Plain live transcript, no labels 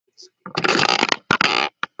Hi,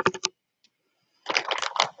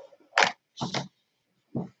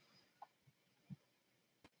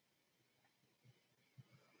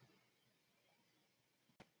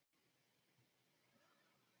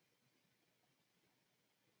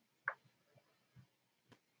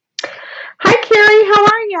 Carrie. How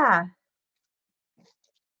are ya?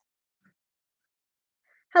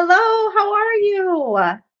 Hello. How are you?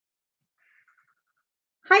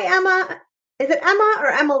 Hi, Emma. Is it Emma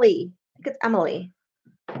or Emily? I think it's Emily.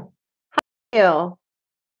 How are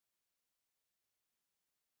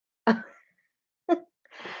you?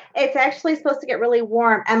 It's actually supposed to get really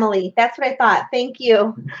warm, Emily. That's what I thought. Thank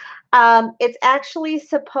you. It's actually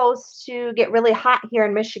supposed to get really hot here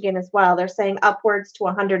in Michigan as well. They're saying upwards to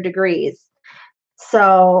 100 degrees.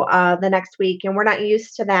 So the next week, and we're not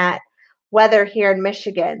used to that weather here in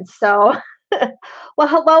Michigan. So, well,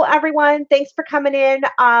 hello everyone. Thanks for coming in.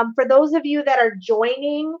 For those of you that are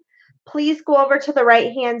joining, please go over to the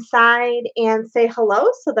right hand side and say hello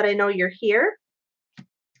so that I know you're here.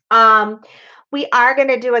 We are going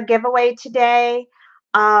to do a giveaway today,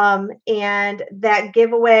 and that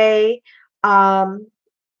giveaway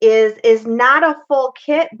is not a full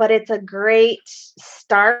kit, but it's a great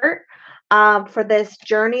start for this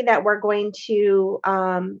journey that we're going to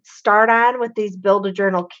start on with these Build a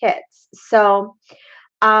Journal kits. So,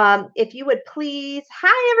 if you would please,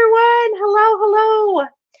 hi everyone, hello.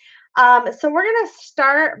 So we're gonna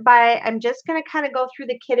start by, I'm just gonna kind of go through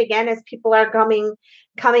the kit again as people are coming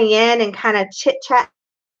in and kind of chit chat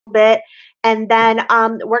a bit. And then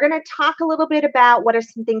we're gonna talk a little bit about what are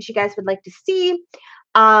some things you guys would like to see.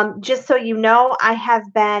 Just so you know, I have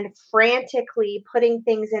been frantically putting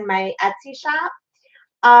things in my Etsy shop.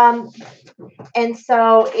 And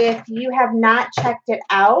so if you have not checked it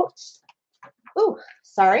out, ooh,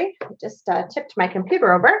 sorry, I just tipped my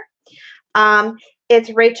computer over. It's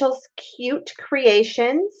Rachel's Cute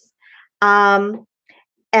Creations at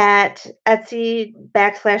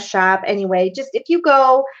Etsy/shop. Anyway, just if you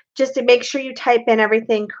go, just to make sure you type in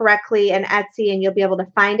everything correctly in Etsy and you'll be able to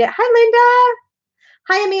find it. Hi, Linda.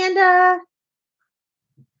 Hi,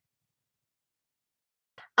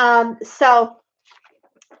 Amanda. So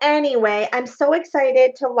anyway, I'm so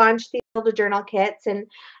excited to launch the Build a Journal kits, and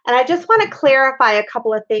I just want to clarify a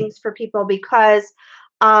couple of things for people because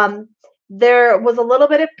there was a little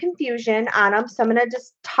bit of confusion on them. So I'm going to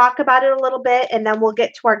just talk about it a little bit, and then we'll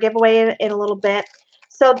get to our giveaway in a little bit.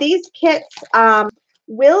 So these kits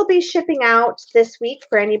will be shipping out this week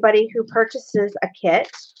for anybody who purchases a kit.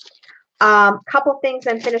 Couple things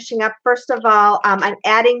I'm finishing up. First of all, I'm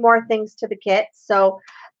adding more things to the kit. So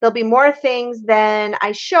there'll be more things than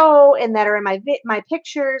I show and that are in my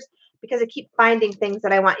pictures, because I keep finding things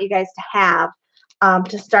that I want you guys to have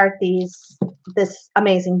to start this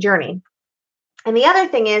amazing journey. And the other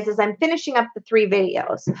thing is I'm finishing up the 3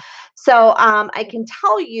 videos. So I can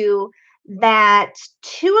tell you that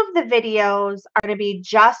 2 of the videos are going to be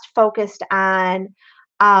just focused on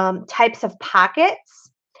types of pockets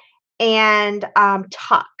and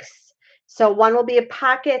tucks. So one will be a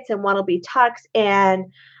pockets and one will be tucks.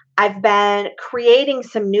 And I've been creating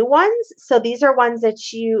some new ones. So these are ones that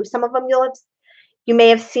some of them you may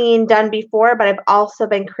have seen done before, but I've also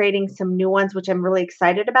been creating some new ones, which I'm really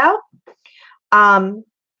excited about.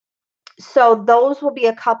 So those will be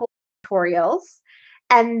a couple tutorials.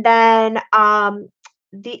 And then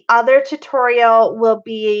the other tutorial will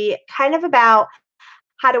be kind of about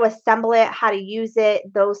how to assemble it, how to use it,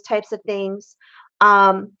 those types of things,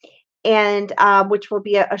 and which will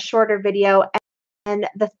be a shorter video. And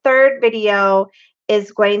the third video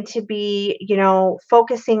is going to be,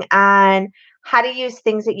 focusing on how to use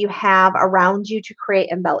things that you have around you to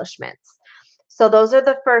create embellishments. So those are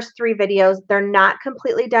the first 3 videos. They're not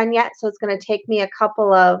completely done yet, so it's going to take me a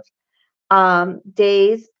couple of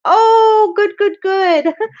days. Oh,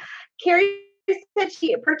 good. Carrie said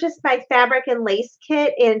she purchased my fabric and lace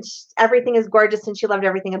kit, and everything is gorgeous, and she loved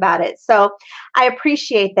everything about it. So I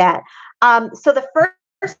appreciate that. So the first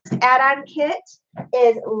add-on kit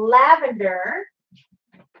is lavender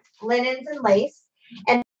linens and lace,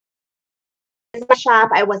 and in my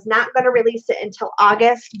shop, I was not going to release it until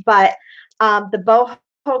August, but the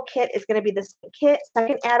boho kit is going to be the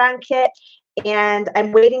second add-on kit, and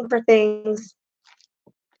I'm waiting for things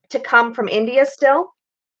to come from India still.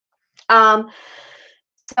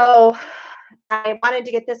 So I wanted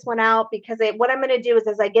to get this one out because what I'm going to do is,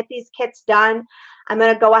 as I get these kits done, I'm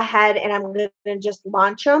going to go ahead and I'm going to just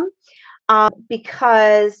launch them,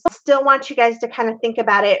 because I still want you guys to kind of think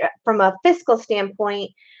about it from a fiscal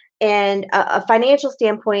standpoint and a financial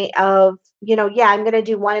standpoint of, yeah, I'm going to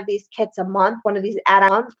do one of these kits a month, one of these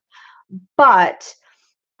add-ons, but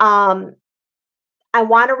Um, I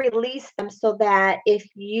want to release them so that if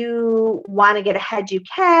you want to get ahead, you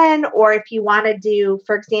can, or if you want to do,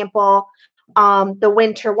 for example, the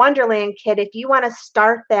Winter Wonderland kit, if you want to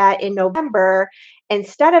start that in November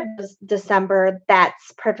instead of December,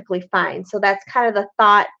 that's perfectly fine. So that's kind of the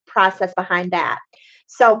thought process behind that.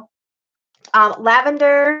 So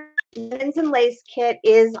lavender linens and lace kit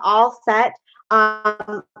is all set.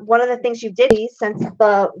 One of the things you did since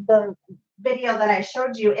the video that I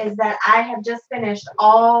showed you is that I have just finished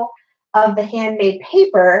all of the handmade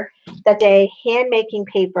paper, that day hand making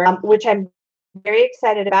paper, which I'm very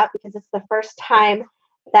excited about because it's the first time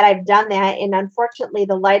that I've done that. And unfortunately,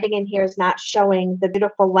 the lighting in here is not showing the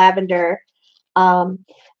beautiful lavender.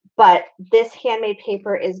 But this handmade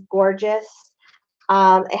paper is gorgeous.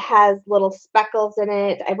 It has little speckles in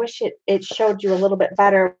it. I wish it showed you a little bit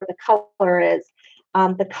better what the color is.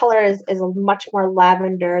 The color is much more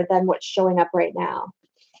lavender than what's showing up right now.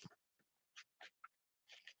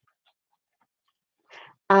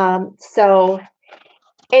 So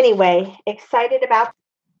anyway, excited about,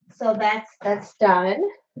 so that's done.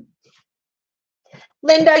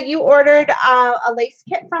 Linda, you ordered a lace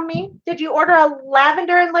kit from me. Did you order a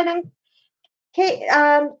lavender and linen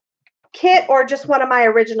kit or just one of my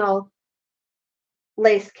original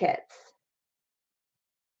lace kits?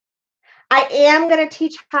 I am going to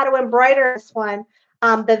teach how to embroider this one.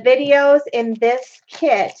 The videos in this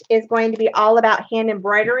kit is going to be all about hand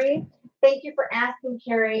embroidery. Thank you for asking,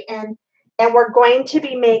 Carrie. And we're going to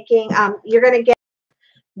be making, you're going to get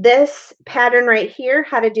this pattern right here,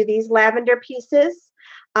 how to do these lavender pieces.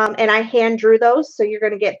 And I hand drew those. So you're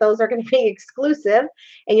going to get, those are going to be exclusive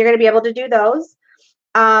and you're going to be able to do those.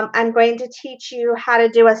 I'm going to teach you how to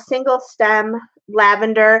do a single stem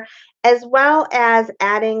lavender, as well as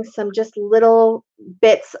adding some just little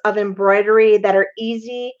bits of embroidery that are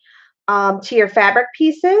easy to your fabric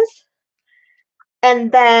pieces.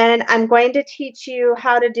 And then I'm going to teach you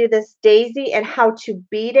how to do this daisy and how to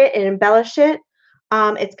bead it and embellish it.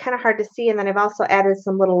 It's kind of hard to see. And then I've also added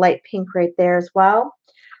some little light pink right there as well.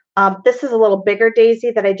 This is a little bigger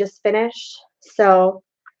daisy that I just finished. So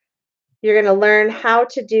you're going to learn how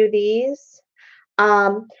to do these.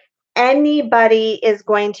 Anybody is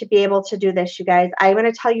going to be able to do this, you guys. I'm going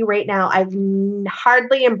to tell you right now, I've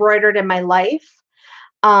hardly embroidered in my life.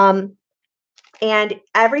 And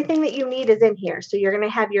everything that you need is in here. So you're going to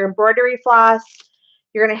have your embroidery floss.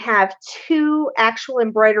 You're going to have 2 actual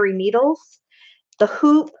embroidery needles, the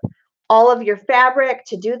hoop, all of your fabric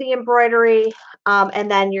to do the embroidery. And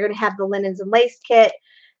then you're going to have the linens and lace kit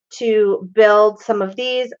to build some of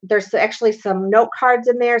these. There's actually some note cards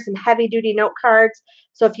in there, some heavy duty note cards.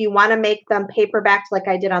 So if you want to make them paperbacks like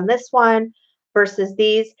I did on this one versus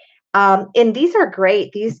these, and these are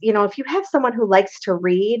great. These, you know, if you have someone who likes to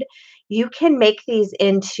read, you can make these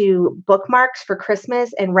into bookmarks for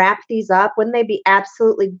Christmas and wrap these up. Wouldn't they be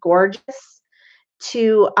absolutely gorgeous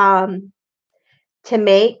to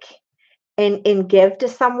make and give to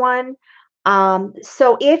someone?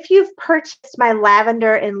 So if you've purchased my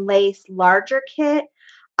lavender and lace larger kit,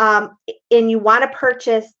 and you want to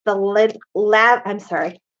purchase the I'm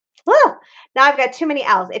sorry. Whoa, now I've got too many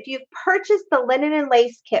L's. If you've purchased the linen and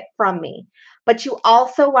lace kit from me, but you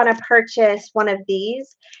also want to purchase one of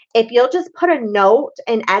these, if you'll just put a note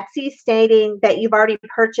in Etsy stating that you've already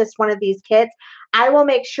purchased one of these kits, I will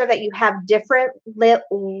make sure that you have different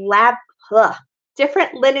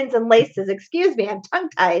different linens and laces. Excuse me, I'm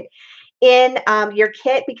tongue-tied. In your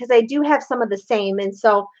kit, because I do have some of the same, and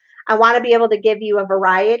so I want to be able to give you a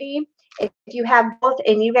variety. If you have both,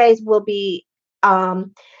 and you guys will be,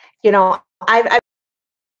 you know, I've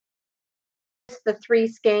the 3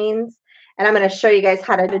 skeins, and I'm going to show you guys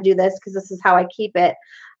how to do this because this is how I keep it.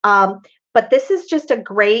 But this is just a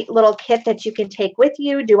great little kit that you can take with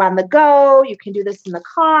you, do on the go. You can do this in the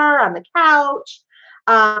car, on the couch.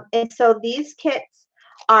 And so these kits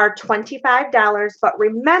are $25, but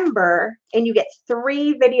remember, and you get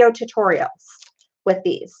 3 video tutorials with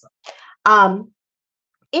these. And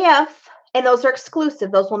those are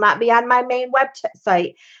exclusive, those will not be on my main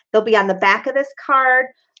website. They'll be on the back of this card.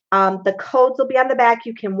 The codes will be on the back.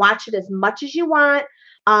 You can watch it as much as you want.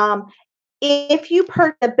 If you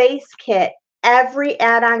purchase the base kit, every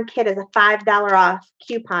add-on kit is a $5 off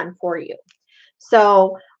coupon for you.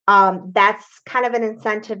 So that's kind of an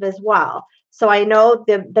incentive as well. So I know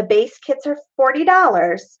the base kits are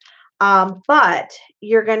 $40, but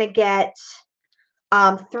you're going to get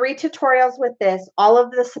 3 tutorials with this, all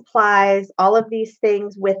of the supplies, all of these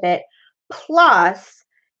things with it. Plus,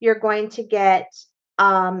 you're going to get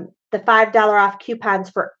the $5 off coupons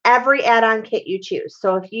for every add-on kit you choose.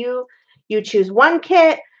 So if you choose one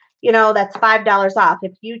kit, that's $5 off.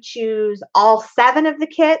 If you choose all 7 of the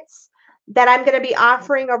kits that I'm going to be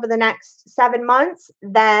offering over the next 7 months,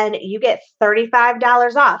 then you get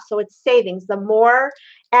 $35 off. So it's savings. The more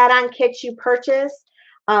add-on kits you purchase,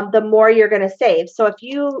 the more you're going to save. So if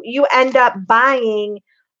you end up buying,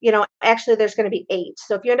 actually there's going to be 8.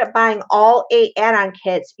 So if you end up buying all 8 add-on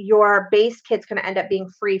kits, your base kit's going to end up being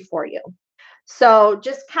free for you. So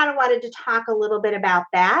just kind of wanted to talk a little bit about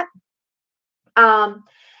that.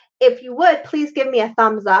 If you would, please give me a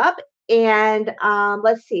thumbs up. And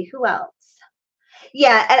let's see, who else?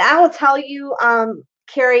 Yeah, and I will tell you,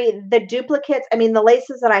 Carrie, the duplicates, I mean, the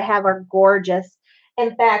laces that I have are gorgeous.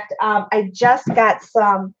 In fact, I just got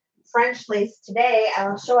some French lace today.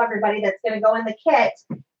 I'll show everybody that's going to go in the kit.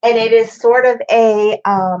 And it is sort of a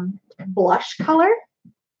blush color.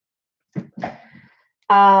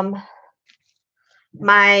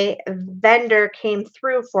 My vendor came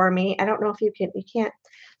through for me. I don't know if you can't.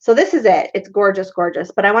 So this is it. It's gorgeous,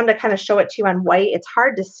 gorgeous. But I wanted to kind of show it to you on white. It's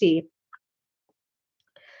hard to see.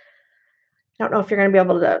 I don't know if you're going to be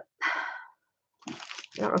able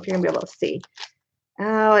to see.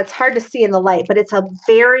 Oh, it's hard to see in the light, but it's a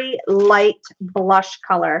very light blush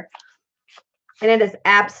color. And it is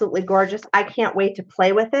absolutely gorgeous. I can't wait to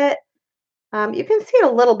play with it. You can see it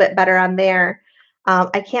a little bit better on there.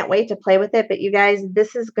 I can't wait to play with it, but you guys,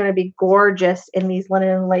 this is going to be gorgeous in these linen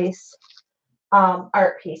and lace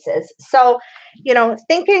art pieces. So,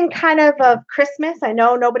 thinking kind of Christmas. I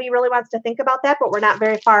know nobody really wants to think about that, but we're not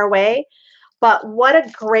very far away. But what a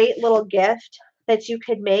great little gift that you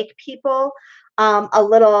could make people. A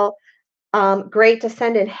little great to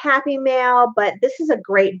send in Happy Mail, but this is a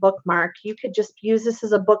great bookmark. You could just use this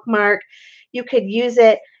as a bookmark. You could use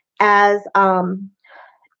it as, for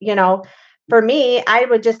me, I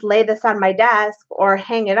would just lay this on my desk or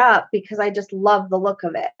hang it up because I just love the look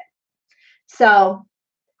of it. So,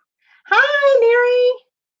 hi, Mary.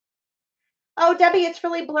 Oh, Debbie, it's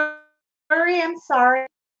really blurry. I'm sorry.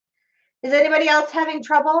 Is anybody else having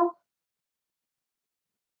trouble?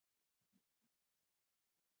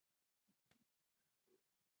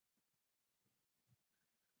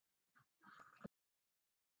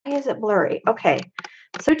 Why is it blurry? Okay.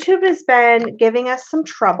 So YouTube has been giving us some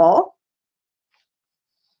trouble.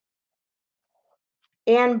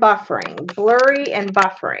 And buffering. Blurry and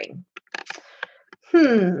buffering.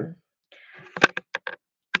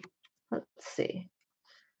 Let's see.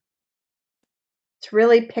 It's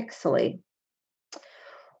really pixely.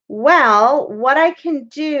 Well, what I can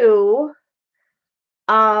do,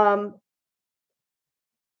 I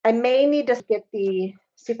may need to see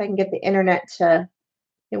if I can get the internet to,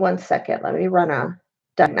 in 1 second. Let me run a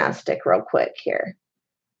diagnostic real quick here.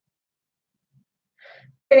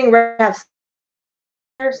 Getting ready to have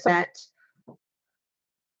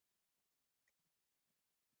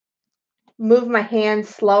move my hands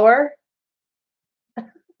slower.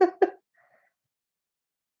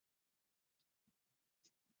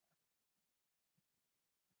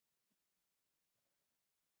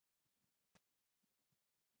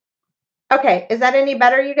 Okay, is that any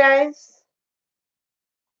better, you guys?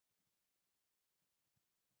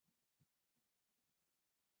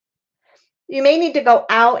 You may need to go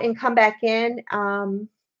out and come back in.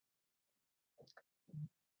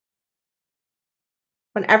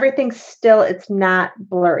 When everything's still, it's not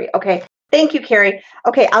blurry. Okay, thank you, Carrie.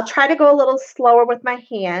 Okay, I'll try to go a little slower with my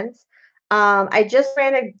hands. I just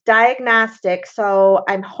ran a diagnostic, so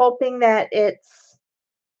I'm hoping that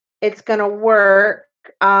it's going to work.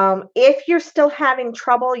 If you're still having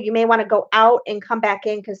trouble, you may want to go out and come back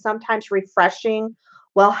in because sometimes refreshing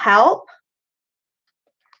will help.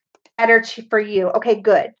 Better for you. Okay,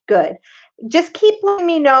 good, good. Just keep letting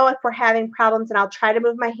me know if we're having problems, and I'll try to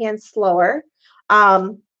move my hands slower. I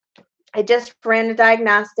just ran a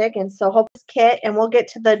diagnostic, and so hope this kit, and we'll get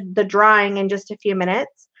to the drawing in just a few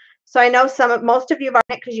minutes. So I know most of you have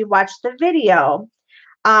already because you watched the video.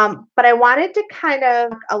 But I wanted to kind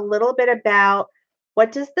of a little bit about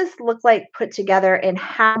what does this look like put together and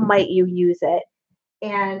how might you use it.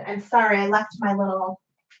 And I'm sorry, I left my little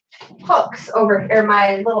hooks over here,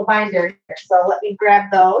 my little binder here. So let me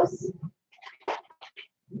grab those.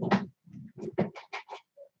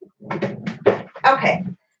 Okay.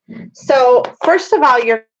 So first of all,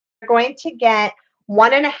 you're going to get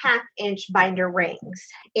 1.5-inch binder rings.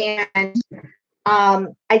 And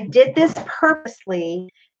I did this purposely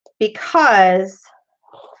because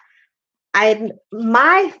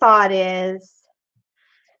my thought is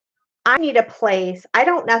I need a place. I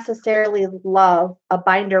don't necessarily love a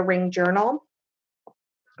binder ring journal.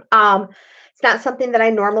 It's not something that I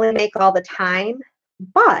normally make all the time,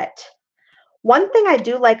 but One thing I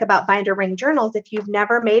do like about binder ring journals, if you've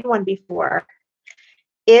never made one before,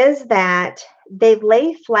 is that they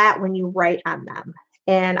lay flat when you write on them.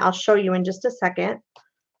 And I'll show you in just a second.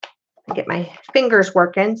 Get my fingers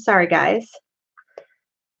working. Sorry, guys.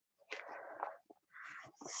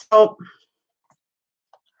 So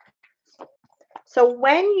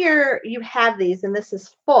when you have these, and this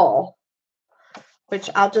is full, which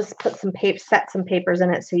I'll just put some paper, set some papers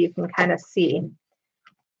in it so you can kind of see.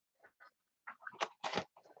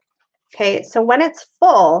 Okay, so when it's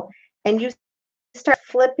full and you start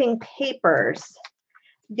flipping papers,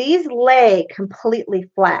 these lay completely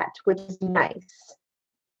flat, which is nice.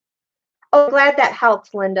 Oh, glad that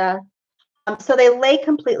helps, Linda. So they lay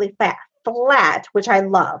completely flat, which I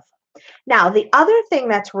love. Now, the other thing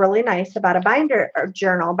that's really nice about a binder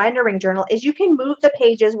ring journal, is you can move the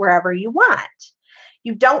pages wherever you want.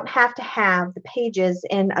 You don't have to have the pages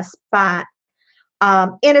in a spot.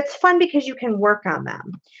 And it's fun because you can work on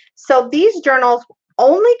them. So these journals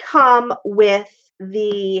only come with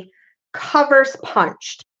the covers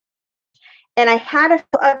punched. And I had a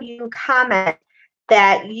few of you comment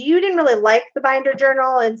that you didn't really like the binder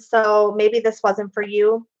journal, and so maybe this wasn't for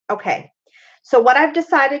you. Okay, so what I've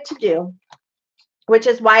decided to do, which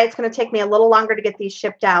is why it's going to take me a little longer to get these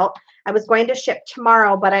shipped out. I was going to ship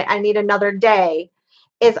tomorrow, but I need another day,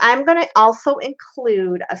 is I'm going to also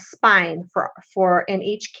include a spine for in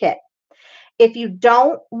each kit. If you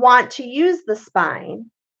don't want to use the spine,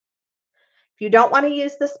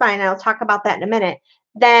 and I'll talk about that in a minute,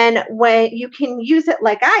 then when you can use it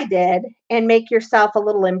like I did and make yourself a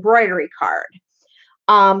little embroidery card.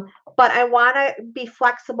 But I want to be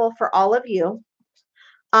flexible for all of you.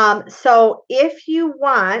 So if you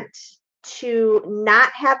want to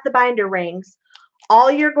not have the binder rings,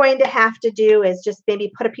 all you're going to have to do is just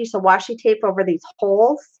maybe put a piece of washi tape over these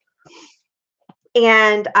holes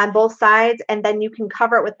and on both sides, and then you can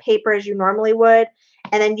cover it with paper as you normally would,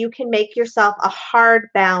 and then you can make yourself a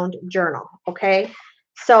hardbound journal, okay?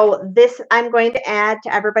 So this I'm going to add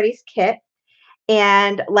to everybody's kit.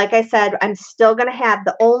 And like I said, I'm still going to have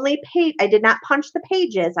the only page. I did not punch the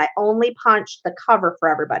pages. I only punched the cover for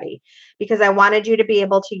everybody because I wanted you to be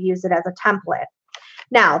able to use it as a template.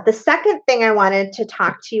 Now, the second thing I wanted to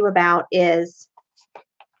talk to you about is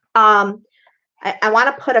I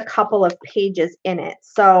want to put a couple of pages in it.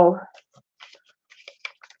 So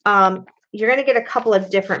you're going to get a couple of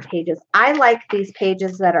different pages. I like these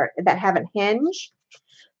pages that have a hinge.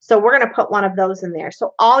 So we're going to put one of those in there.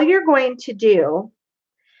 So all you're going to do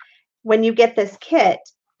when you get this kit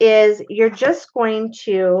is you're just going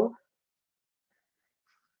to,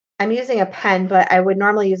 I'm using a pen, but I would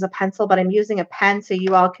normally use a pencil, but I'm using a pen so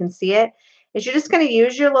you all can see it, is you're just going to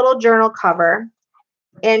use your little journal cover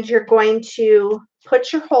and you're going to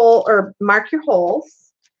put your hole or mark your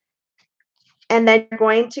holes, and then you're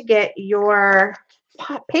going to get your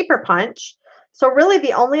paper punch. So really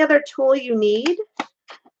the only other tool you need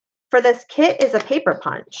for this kit is a paper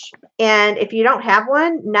punch. And if you don't have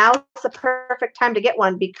one, now's the perfect time to get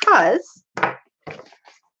one, because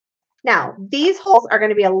now these holes are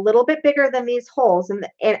going to be a little bit bigger than these holes. And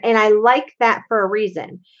I like that for a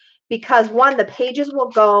reason, because one, the pages will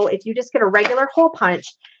go, if you just get a regular hole punch,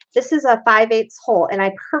 this is a 5/8 hole. And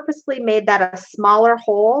I purposely made that a smaller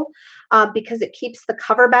hole because it keeps the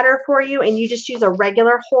cover better for you. And you just use a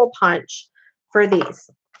regular hole punch for these.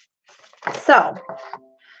 So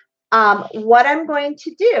what I'm going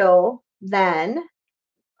to do then,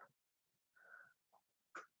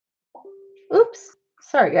 oops,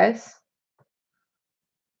 sorry guys.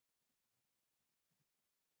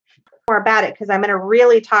 More about it because I'm going to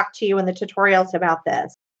really talk to you in the tutorials about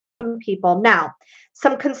this. People now,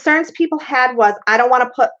 some concerns people had was, I don't want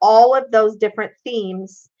to put all of those different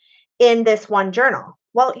themes in this one journal.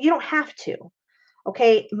 Well, you don't have to.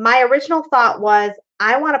 Okay, my original thought was,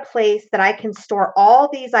 I want a place that I can store all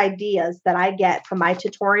these ideas that I get from my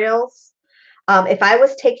tutorials. If I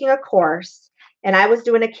was taking a course and I was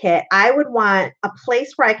doing a kit, I would want a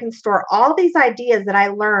place where I can store all these ideas that I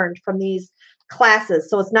learned from these classes.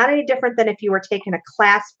 So it's not any different than if you were taking a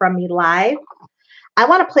class from me live. I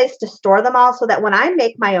want a place to store them all so that when I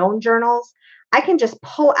make my own journals, I can just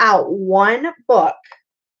pull out one book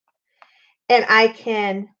and I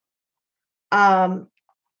can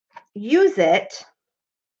use it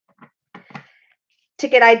to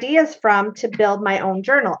get ideas from to build my own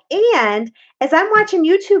journal. And as I'm watching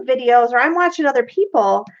YouTube videos or I'm watching other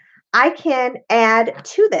people, I can add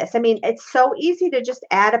to this. I mean, it's so easy to just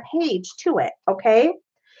add a page to it, okay?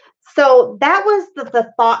 So that was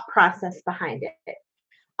the thought process behind it.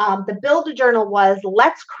 The build a journal was,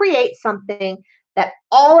 let's create something that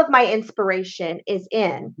all of my inspiration is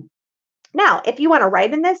in. Now, if you want to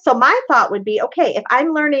write in this, so my thought would be, okay, if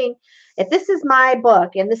I'm learning, if this is my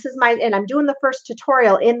book and this is my, and I'm doing the first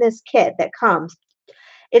tutorial in this kit that comes,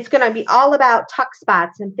 it's going to be all about tuck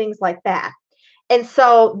spots and things like that. And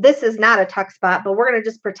so this is not a tuck spot, but we're going to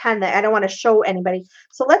just pretend that I don't want to show anybody.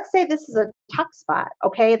 So let's say this is a tuck spot.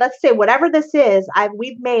 Okay. Let's say whatever this is, I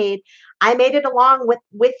made it along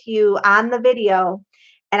with you on the video,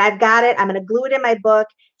 and I've got it. I'm going to glue it in my book.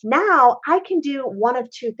 Now I can do one of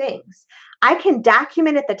two things. I can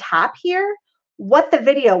document at the top here what the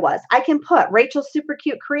video was. I can put Rachel Super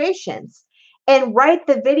Cute Creations and write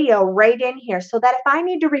the video right in here so that if I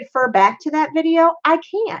need to refer back to that video, I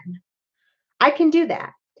can. I can do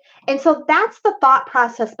that. And so that's the thought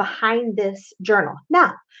process behind this journal.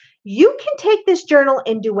 Now, you can take this journal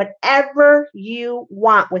and do whatever you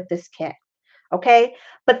want with this kit. Okay.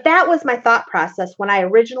 But that was my thought process when I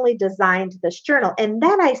originally designed this journal. And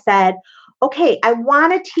then I said, okay, I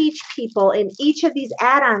want to teach people in each of these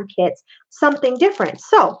add-on kits something different.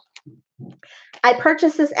 So I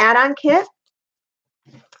purchased this add-on kit.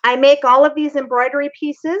 I make all of these embroidery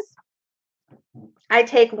pieces. I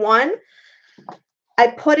take one, I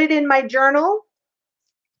put it in my journal,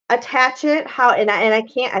 attach it and I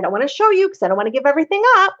don't want to show you because I don't want to give everything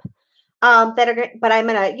up. But I'm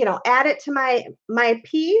gonna, add it to my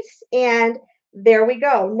piece, and there we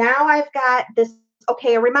go. Now I've got this.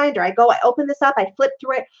 Okay, a reminder. I open this up, I flip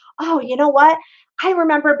through it. Oh, you know what? I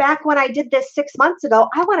remember back when I did this 6 months ago.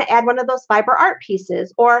 I want to add one of those fiber art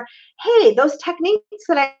pieces, or hey, those techniques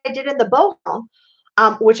that I did in the boho,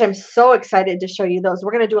 which I'm so excited to show you those.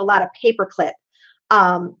 We're going to do a lot of paperclip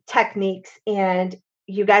techniques, and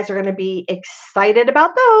you guys are going to be excited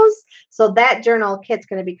about those. So that journal kit's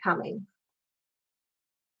going to be coming.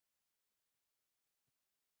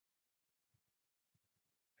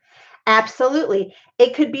 Absolutely.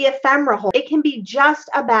 It could be ephemeral. It can be just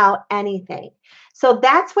about anything. So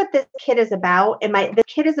that's what this kit is about. And the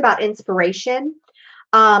kit is about inspiration.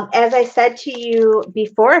 As I said to you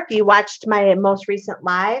before, if you watched my most recent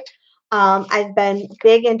live, I've been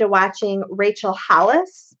big into watching Rachel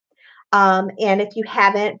Hollis. And if you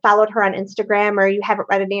haven't followed her on Instagram or you haven't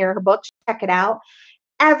read any of her books, check it out.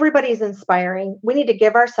 Everybody's inspiring. We need to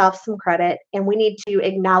give ourselves some credit, and we need to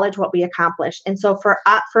acknowledge what we accomplished. And so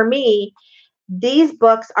for me, these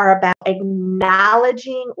books are about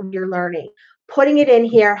acknowledging what you're learning, putting it in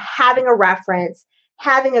here, having a reference,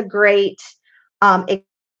 having a great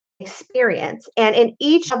experience. And in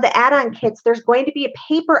each of the add-on kits, there's going to be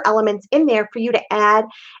paper elements in there for you to add,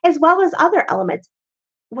 as well as other elements.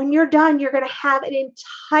 When you're done, you're going to have an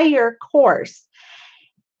entire course.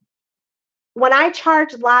 When I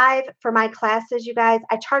charge live for my classes, you guys,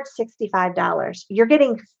 I charge $65. You're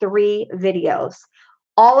getting 3 videos,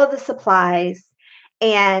 all of the supplies,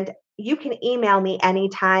 and you can email me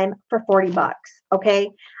anytime for 40 bucks.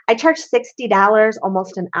 Okay. I charge $60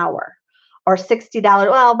 almost an hour, or $60.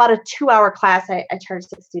 Well, about a 2-hour class, I charge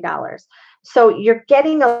 $60. So you're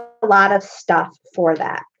getting a lot of stuff for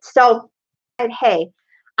that. So, and hey,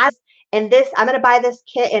 I'm going to buy this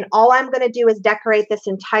kit, and all I'm going to do is decorate this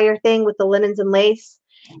entire thing with the linens and lace,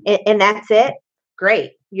 and that's it.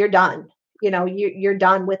 Great. You're done. You're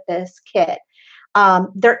done with this kit.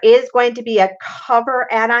 There is going to be a cover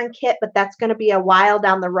add-on kit, but that's going to be a while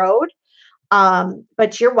down the road.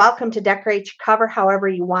 But you're welcome to decorate your cover however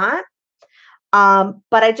you want.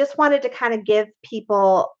 But I just wanted to kind of give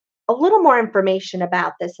people a little more information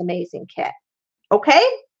about this amazing kit. Okay?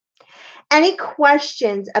 Any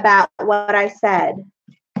questions about what I said?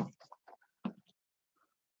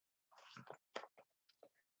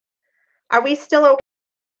 Are we still okay?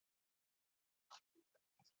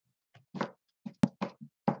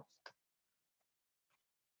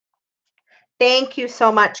 Thank you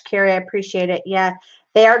so much, Carrie. I appreciate it. Yeah,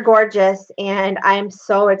 they are gorgeous, and I'm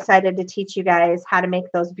so excited to teach you guys how to make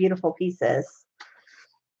those beautiful pieces.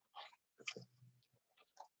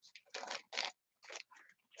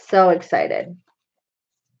 So excited.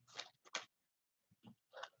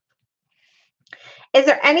 Is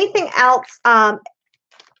there anything else?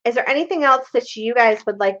 Is there anything else that you guys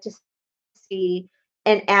would like to see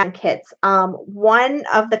in add kits? One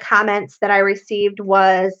of the comments that I received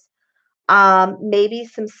was maybe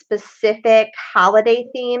some specific holiday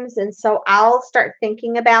themes, and so I'll start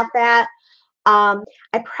thinking about that. I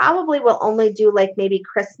probably will only do like maybe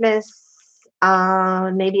Christmas,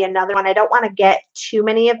 maybe another one. I don't want to get too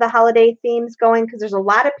many of the holiday themes going because there's a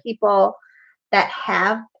lot of people that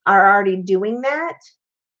are already doing that.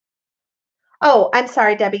 Oh, I'm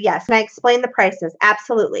sorry, Debbie. Yes. And I explained the prices.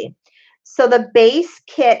 Absolutely. So the base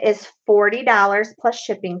kit is $40 plus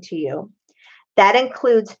shipping to you. That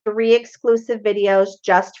includes 3 exclusive videos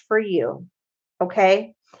just for you,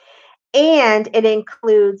 okay? And it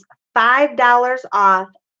includes $5 off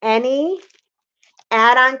any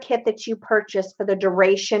add-on kit that you purchase for the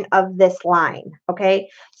duration of this line, okay?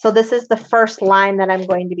 So this is the first line that I'm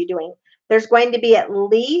going to be doing. There's going to be at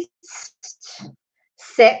least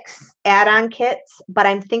 6 add-on kits, but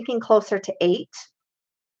I'm thinking closer to 8.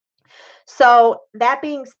 So that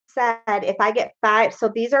being said, if I get 5, so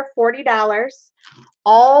these are $40.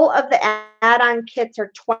 All of the add-on kits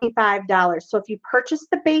are $25. So if you purchase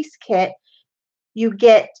the base kit, you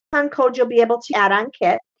get on code, you'll be able to add on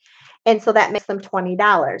kit. And so that makes them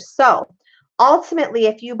 $20. So ultimately,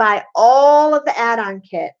 if you buy all of the add-on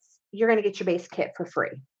kits, you're going to get your base kit for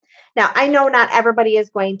free. Now, I know not everybody is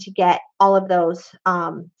going to get all of those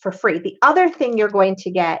for free. The other thing you're going to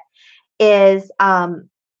get is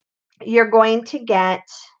you're going to get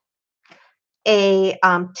a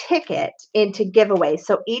ticket into giveaway.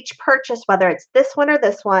 So each purchase, whether it's this one or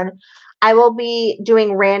this one, I will be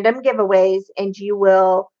doing random giveaways, and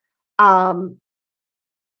you'll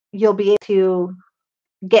be able to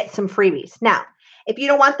get some freebies. Now, if you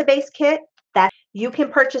don't want the base kit, that you can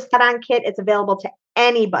purchase that on kit. It's available to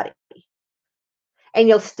anybody. And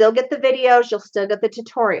you'll still get the videos, you'll still get the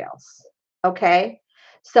tutorials. Okay?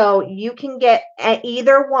 So you can get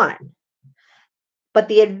either one. But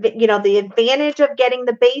the advantage of getting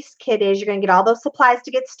the base kit is you're going to get all those supplies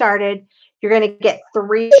to get started. You're going to get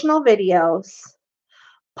 3 additional videos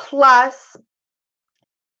plus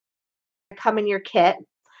come in your kit.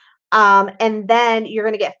 And then you're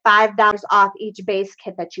going to get $5 off each base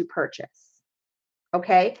kit that you purchase.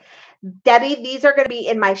 Okay. Debbie, these are going to be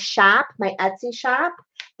in my shop, my Etsy shop.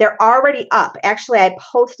 They're already up. Actually, I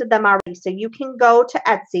posted them already. So you can go to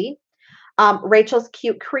Etsy, Rachel's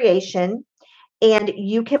Cute Creation, and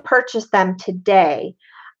you can purchase them today.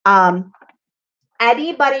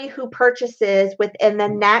 Anybody who purchases within the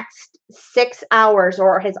next 6 hours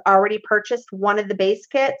or has already purchased one of the base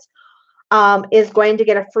kits is going to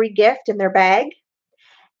get a free gift in their bag.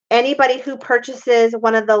 Anybody who purchases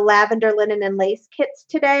one of the lavender linen and lace kits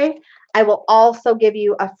today, I will also give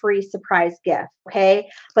you a free surprise gift, okay?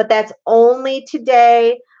 But that's only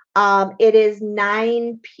today. It is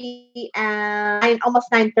 9 p.m.,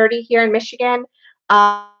 almost 9:30 here in Michigan.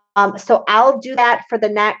 So I'll do that for the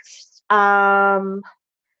next,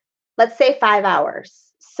 let's say 5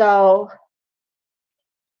 hours. So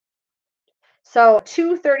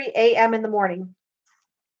 2:30 a.m. in the morning.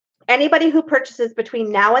 Anybody who purchases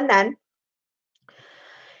between now and then,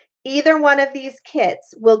 either one of these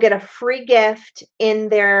kits will get a free gift in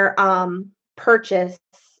their purchase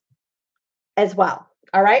as well.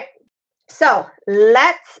 All right. So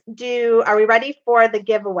are we ready for the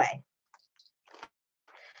giveaway?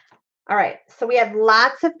 All right. So we have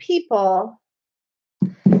lots of people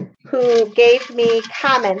who gave me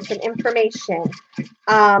comments and information.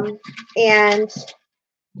 And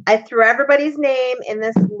I threw everybody's name in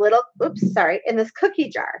this in this cookie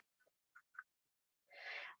jar.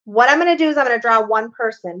 What I'm going to do is I'm going to draw one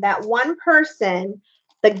person. That one person,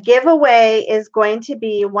 the giveaway is going to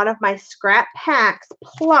be one of my scrap packs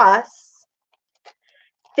plus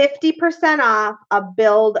 50% off a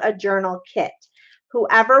Build a Journal kit.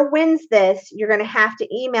 Whoever wins this, you're going to have to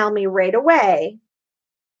email me right away.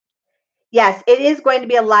 Yes, it is going to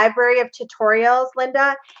be a library of tutorials,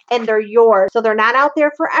 Linda, and they're yours. So they're not out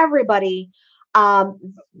there for everybody.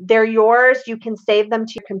 They're yours. You can save them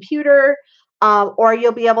to your computer, or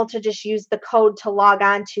you'll be able to just use the code to log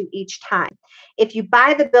on to each time. If you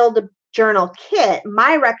buy the Build a Journal kit,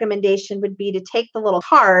 my recommendation would be to take the little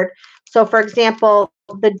card. So, for example,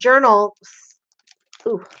 the journals,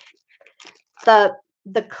 the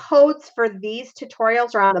codes for these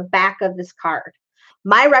tutorials are on the back of this card.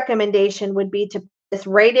 My recommendation would be to just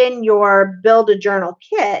write in your Build a Journal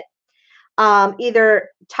kit, either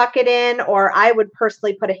tuck it in, or I would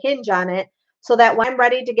personally put a hinge on it so that when I'm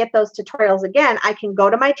ready to get those tutorials again, I can go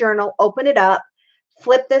to my journal, open it up,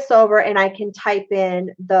 flip this over, and I can type in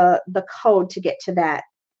the code to get to that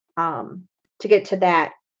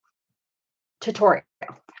tutorial.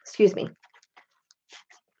 Excuse me.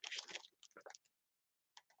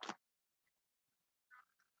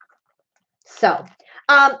 So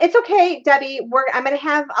it's okay, Debbie. I'm going to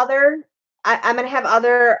have other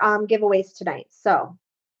giveaways tonight. So,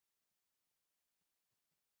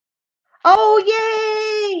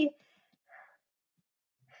 oh yay!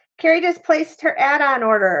 Carrie just placed her add-on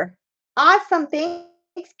order. Awesome,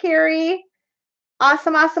 thanks, Carrie.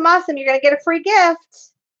 Awesome, awesome, awesome. You're going to get a free gift.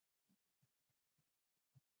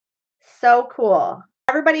 So cool. All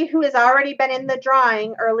everybody who has already been in the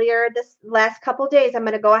drawing earlier this last couple days, I'm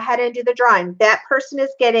going to go ahead and do the drawing. That person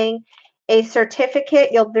is getting a certificate.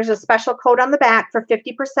 There's a special code on the back for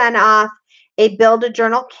 50% off a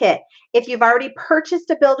Build-A-Journal kit. If you've already purchased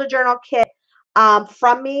a Build-A-Journal kit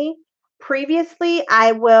from me previously,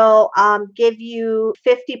 I will give you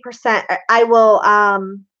 50%. I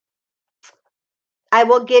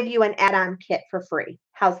will give you an add-on kit for free.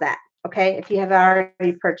 How's that? Okay, if you have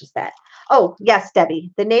already purchased that. Oh, yes,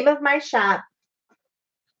 Debbie. The name of my shop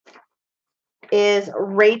is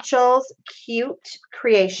Rachel's Cute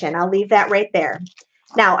Creation. I'll leave that right there.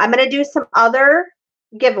 Now, I'm going to do some other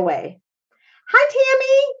giveaway. Hi,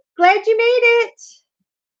 Tammy. Glad you made it.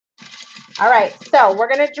 All right, so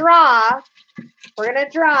we're going to draw. We're going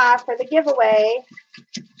to draw for the giveaway.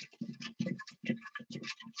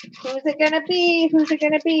 Who's it going to be? Who's it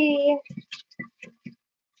going to be?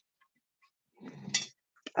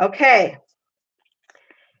 Okay.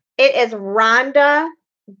 It is Rhonda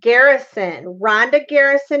Garrison. Rhonda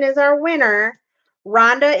Garrison is our winner.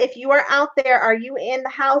 Rhonda, if you are out there, are you in the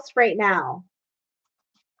house right now?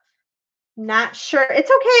 Not sure. It's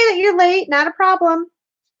okay that you're late. Not a problem.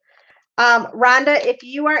 Rhonda, if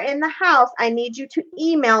you are in the house, I need you to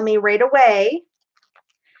email me right away.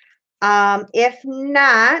 If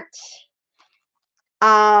not,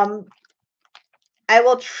 I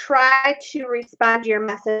will try to respond to your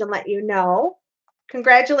message and let you know.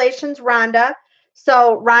 Congratulations, Rhonda.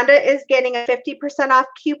 So Rhonda is getting a 50% off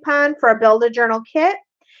coupon for a Build-A-Journal kit,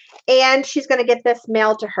 and she's going to get this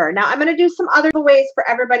mailed to her. Now, I'm going to do some other giveaways for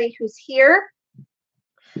everybody who's here,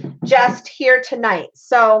 just here tonight.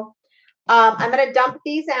 So I'm going to dump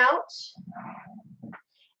these out.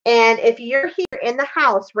 And if you're here in the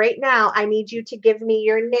house right now, I need you to give me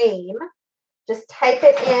your name. Just type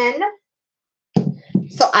it in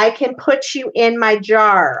so I can put you in my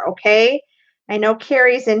jar, okay? I know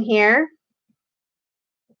Carrie's in here.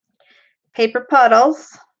 Paper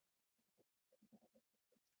Puddles.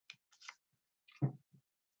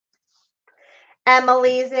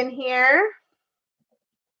 Emily's in here.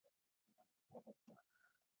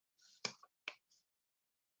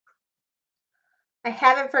 I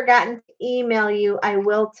haven't forgotten to email you. I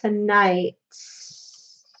will tonight.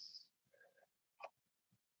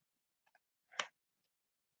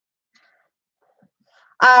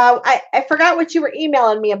 I forgot what you were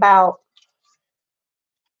emailing me about.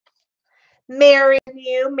 Mary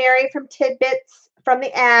from Tidbits from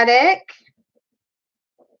the Attic.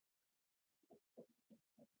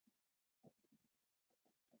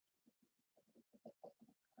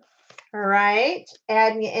 All right,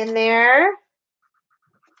 adding you in there.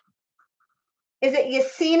 Is it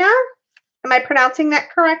Yasina? Am I pronouncing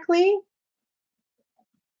that correctly?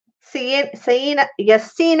 Yasina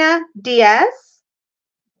Diaz.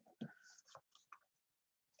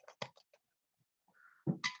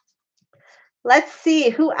 Let's see,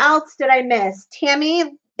 who else did I miss? Tammy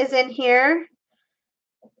is in here.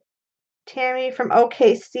 Tammy from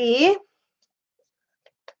OKC.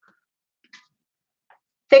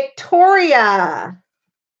 Victoria.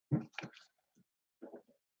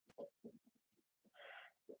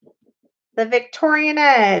 The Victorian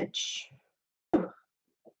Edge. All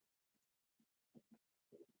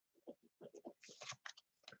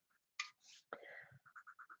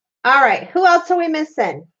right, who else are we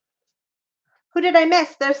missing? Who did I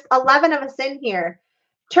miss? There's 11 of us in here.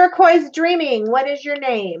 Turquoise Dreaming, what is your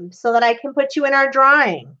name so that I can put you in our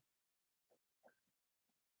drawing?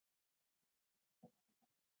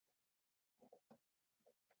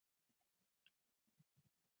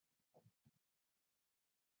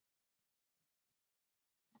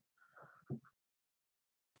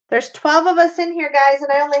 There's 12 of us in here, guys, and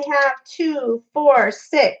I only have 2, 4,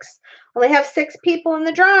 6. I only have 6 people in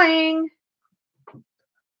the drawing.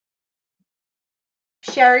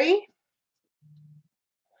 Sherry,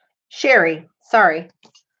 sorry. I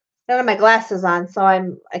don't have my glasses on, so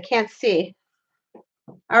I can't see.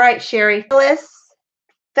 All right, Sherry. Phyllis,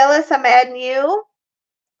 I'm adding you.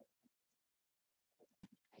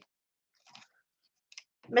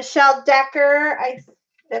 Michelle Decker,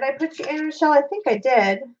 did I put you in, Michelle? I think I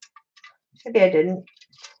did. Maybe I didn't.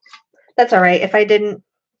 That's all right. If I didn't,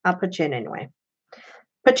 I'll put you in anyway.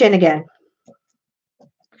 Put you in again.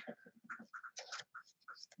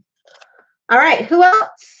 All right. Who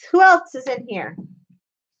else? Who else is in here?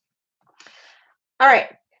 All right.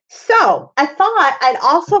 So I thought I'd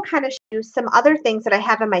also kind of show you some other things that I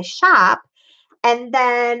have in my shop. And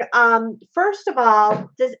then, first of all,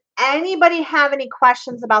 does anybody have any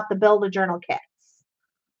questions about the Build-A-Journal kits?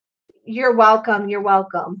 You're welcome. You're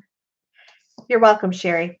welcome. You're welcome,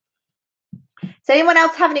 Sherry. Does anyone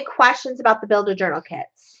else have any questions about the Builder Journal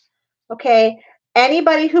kits? Okay,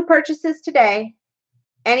 anybody who purchases today,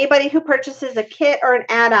 anybody who purchases a kit or an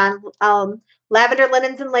add-on, lavender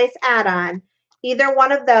linens and lace add-on, either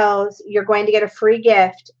one of those, you're going to get a free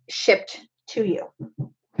gift shipped to you.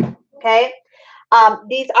 Okay,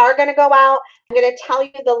 these are going to go out. I'm going to tell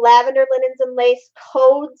you the lavender linens and lace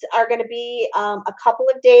codes are going to be a couple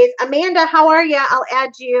of days. Amanda, how are you? I'll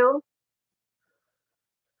add you.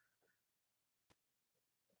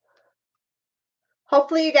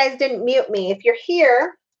 Hopefully you guys didn't mute me. If you're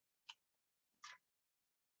here,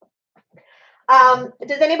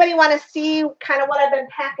 does anybody want to see kind of what I've been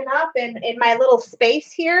packing up in my little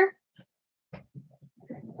space here?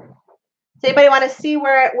 Does anybody want to see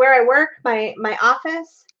where I work, my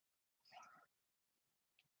office?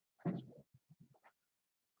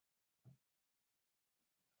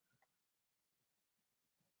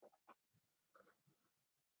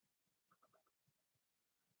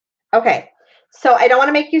 Okay, so I don't want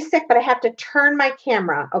to make you sick, but I have to turn my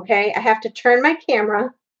camera, okay? I have to turn my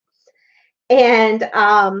camera. And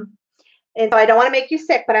so I don't want to make you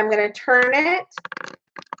sick, but I'm going to turn it.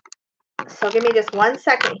 So give me just 1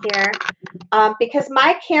 second here. Because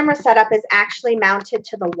my camera setup is actually mounted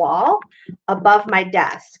to the wall above my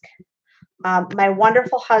desk. My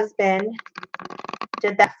wonderful husband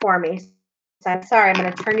did that for me. So I'm sorry, I'm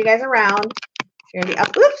going to turn you guys around. You're going to be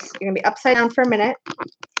up, oops, you're going to be upside down for a minute.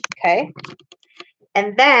 Okay.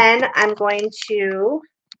 And then I'm going to,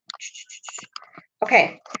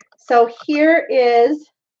 okay, so here is,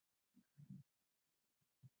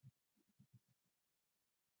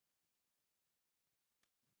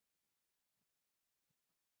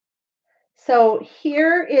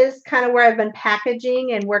 here is kind of where I've been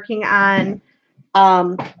packaging and working on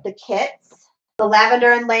the kits. The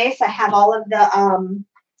lavender and lace, I have all of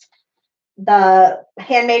the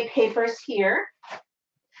handmade papers here.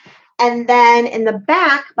 And then in the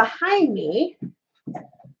back behind me,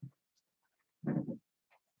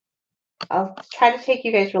 I'll try to take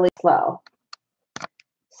you guys really slow.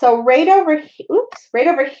 So right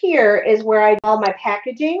over here is where I do all my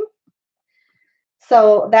packaging.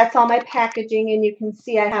 So that's all my packaging, and you can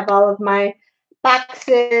see I have all of my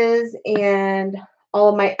boxes and all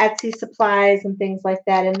of my Etsy supplies and things like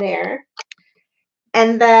that in there.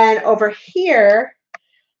 And then over here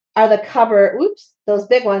are the cupboard, oops, those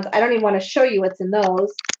big ones. I don't even want to show you what's in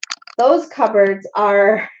those. Those cupboards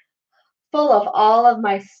are full of all of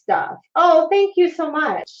my stuff. Oh, thank you so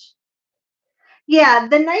much. Yeah,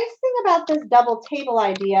 the nice thing about this double table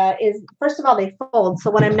idea is, first of all, they fold. So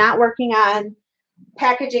when I'm not working on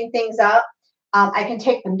packaging things up, I can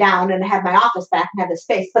take them down and have my office back and have the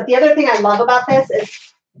space. But the other thing I love about this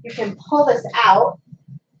is you can pull this out.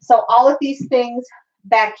 So all of these things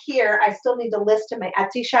back here, I still need to list in my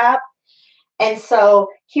Etsy shop. And so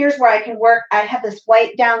here's where I can work. I have this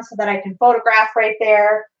white down so that I can photograph right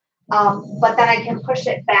there. But then I can push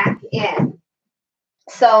it back in.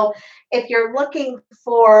 So if you're looking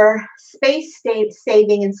for space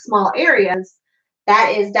saving in small areas,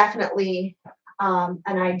 that is definitely an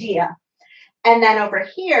idea. And then over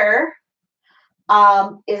here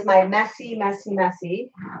is my messy.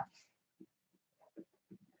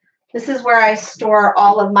 This is where I store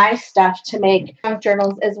all of my stuff to make junk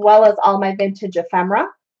journals, as well as all my vintage ephemera.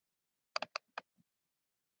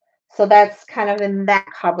 So that's kind of in that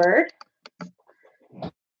cupboard.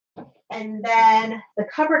 And then the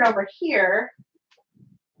cupboard over here,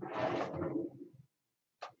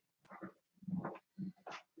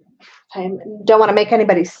 I don't want to make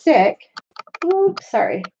anybody sick. Oops,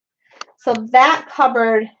 sorry. So that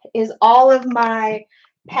cupboard is all of my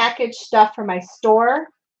packaged stuff for my store.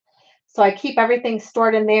 So I keep everything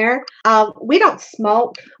stored in there. We don't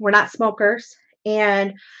smoke. We're not smokers.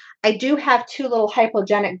 And I do have two little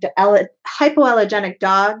hypoallergenic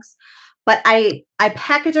dogs. But I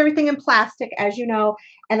package everything in plastic, as you know,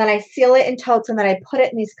 and then I seal it in totes, and then I put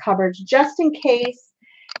it in these cupboards just in case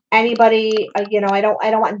anybody, you know, I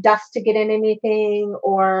don't want dust to get in anything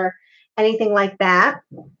or anything like that.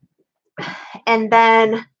 And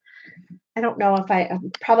then I don't know if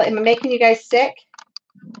am I making you guys sick?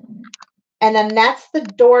 And then that's the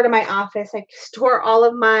door to my office. I store all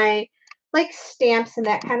of my like stamps and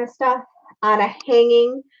that kind of stuff on a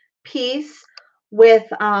hanging piece with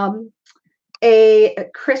a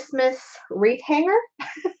Christmas wreath hanger.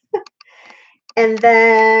 And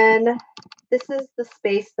then this is the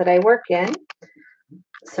space that I work in.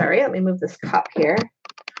 Sorry, let me move this cup here.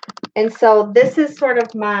 And so this is sort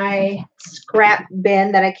of my scrap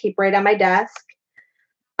bin that I keep right on my desk.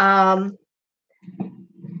 And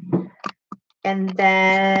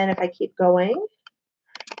then if I keep going,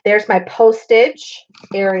 There's my postage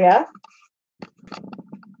area.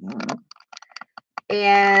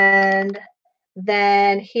 And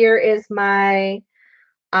then here is my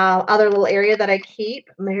other little area that I keep.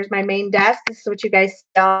 Here's my main desk. This is what you guys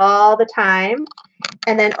see all the time.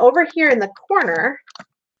 And then over here in the corner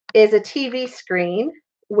is a TV screen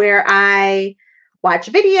where I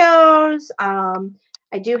watch videos.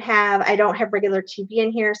 I don't have regular TV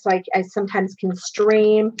in here, so I sometimes can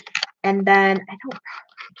stream. And then I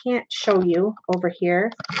can't show you over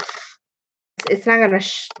here. It's not gonna,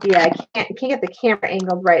 I can't get the camera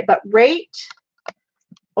angled right, but right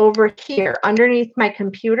over here underneath my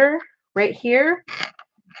computer, right here.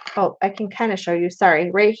 Oh, I can kind of show you.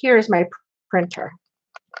 Sorry, right here is my printer.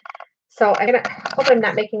 So I hope I'm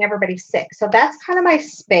not making everybody sick. So that's kind of my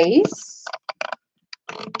space.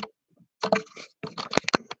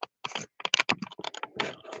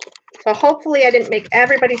 So hopefully I didn't make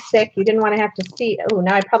everybody sick. You didn't want to have to see. Oh,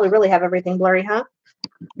 now I probably really have everything blurry, huh?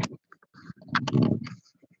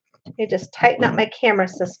 I just tighten up my camera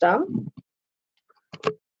system.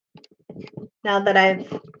 Now that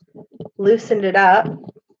I've loosened it up.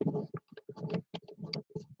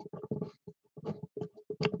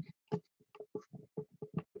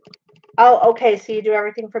 Oh, okay. So you do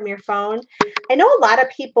everything from your phone. I know a lot of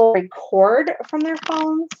people record from their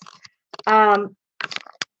phones.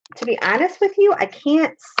 To be honest with you, I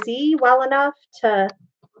can't see well enough to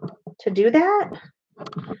do that.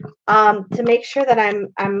 To make sure that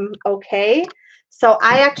I'm okay. So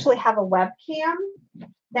I actually have a webcam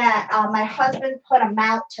that my husband put a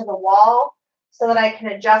mount to the wall so that I can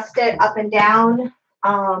adjust it up and down.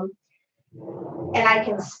 And I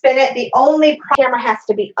can spin it. The only camera has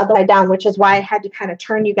to be upside down, which is why I had to kind of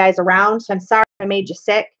turn you guys around. So I'm sorry I made you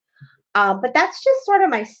sick. But that's just sort of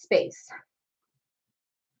my space.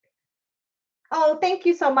 Oh, thank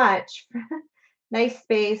you so much. Nice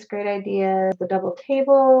space, great idea. The double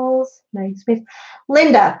tables, nice space.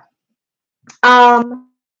 Linda,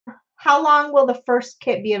 how long will the first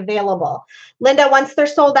kit be available? Linda, once they're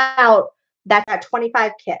sold out, that's got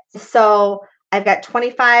 25 kits. So I've got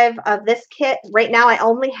 25 of this kit. Right now, I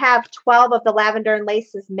only have 12 of the lavender and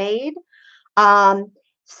laces made.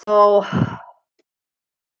 So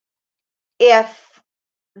if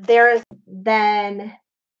there's, then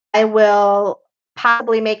I will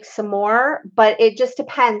possibly make some more, but it just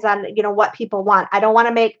depends on, what people want. I don't want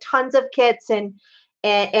to make tons of kits and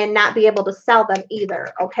not be able to sell them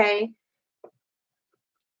either. Okay.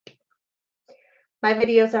 My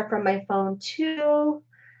videos are from my phone too.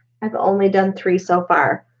 I've only done 3 so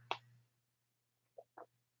far.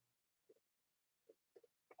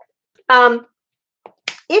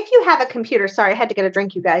 If you have a computer, sorry, I had to get a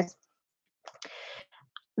drink, you guys.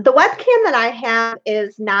 The webcam that I have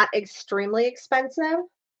is not extremely expensive.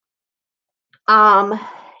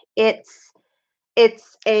 It's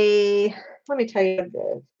a, let me tell you,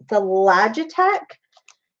 the Logitech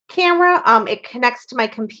camera. It connects to my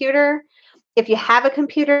computer. If you have a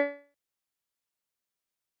computer,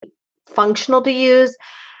 functional to use.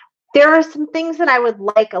 There are some things that I would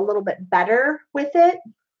like a little bit better with it.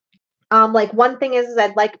 Like one thing is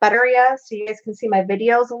I'd like better area so you guys can see my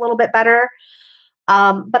videos a little bit better.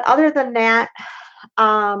 But other than that,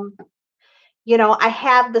 I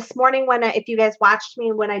have this morning if you guys watched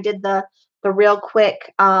me when I did the real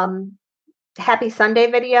quick Happy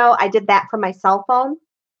Sunday video, I did that from my cell phone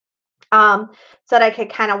so that I could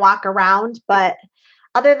kind of walk around. But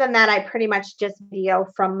other than that, I pretty much just video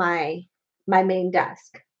from my main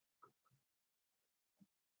desk.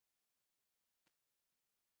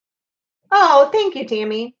 Oh, thank you,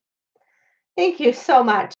 Tammy. Thank you so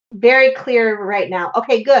much. Very clear right now.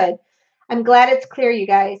 Okay, good. I'm glad it's clear, you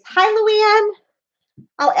guys. Hi, Luann.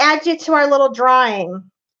 I'll add you to our little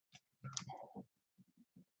drawing.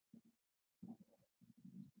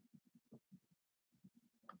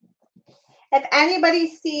 If anybody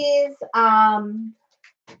sees Rhonda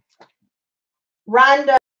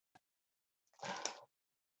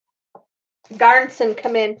Garnson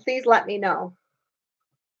come in, please let me know.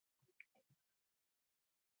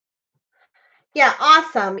 Yeah,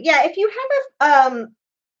 awesome. Yeah, if you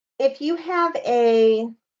have a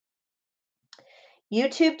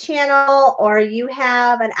YouTube channel or you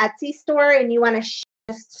have an Etsy store and you want to share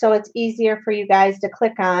so it's easier for you guys to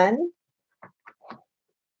click on.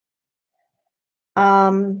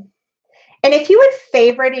 And if you would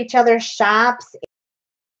favorite each other's shops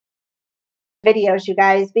videos, you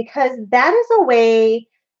guys, because that is a way,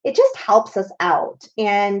 it just helps us out.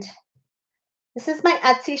 And this is my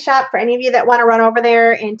Etsy shop for any of you that want to run over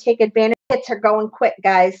there and take advantage. Kits are going quick,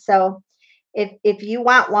 guys. So if you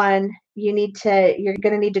want one, you're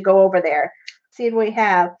going to need to go over there. see what we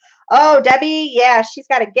have. Oh, Debbie, yeah, she's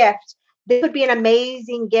got a gift. This would be an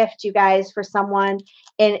amazing gift, you guys, for someone.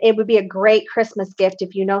 And it would be a great Christmas gift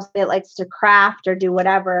if you know somebody that likes to craft or do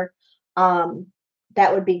whatever.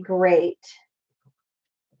 That would be great.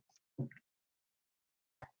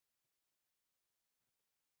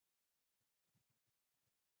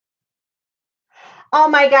 Oh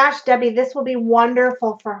my gosh, Debbie, this will be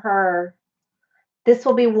wonderful for her. This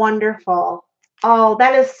will be wonderful. Oh,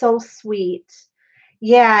 that is so sweet.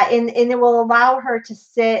 Yeah, and it will allow her to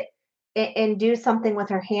sit and do something with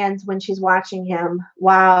her hands when she's watching him.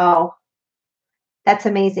 Wow. That's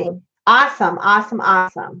amazing. Awesome, awesome,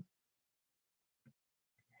 awesome.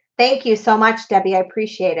 Thank you so much, Debbie. I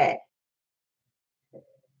appreciate it.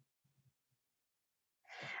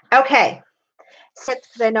 Okay.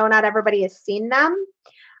 Because I know not everybody has seen them.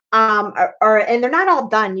 And they're not all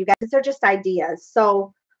done, you guys. They're just ideas.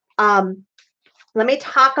 So let me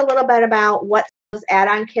talk a little bit about what those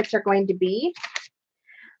add-on kits are going to be.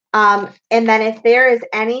 And then if there is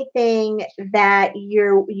anything that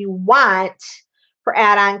you want for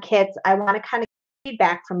add-on kits, I want to kind of get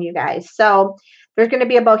feedback from you guys. So there's going to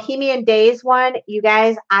be a Bohemian Days one. You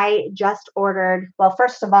guys, I just ordered. Well,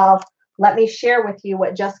 first of all, let me share with you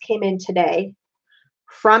what just came in today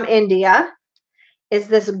from India. Is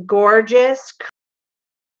this gorgeous?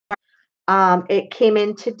 It came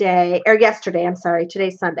in today or yesterday. I'm sorry.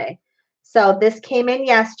 Today's Sunday. So this came in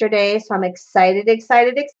yesterday. So I'm excited.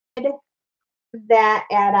 That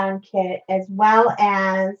add-on kit as well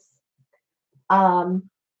as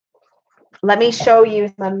let me show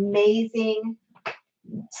you some amazing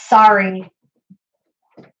sari.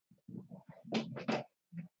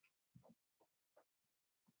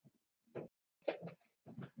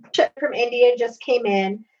 From India just came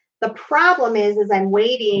in. The problem is I'm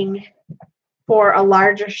waiting for a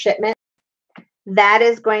larger shipment. That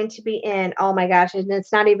is going to be in, oh my gosh, and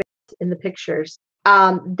it's not even in the pictures.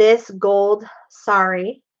 This gold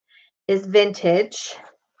sari is vintage.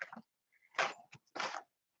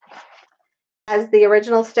 Has the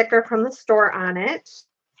original sticker from the store on it.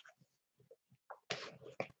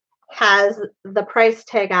 Has the price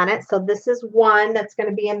tag on it. So this is one that's going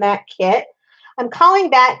to be in that kit. I'm calling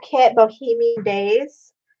that kit Bohemian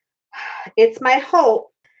Days. It's my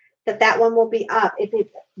hope that that one will be up if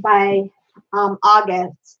it's by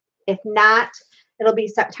August. If not, it'll be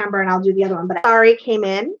September and I'll do the other one. But sorry, came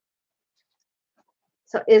in.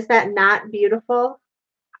 So is that not beautiful?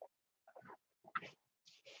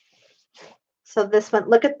 So this one,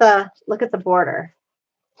 look at the border.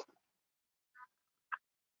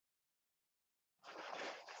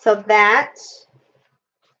 So that,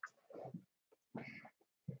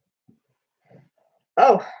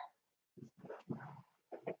 oh,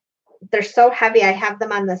 they're so heavy. I have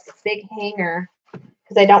them on this big hanger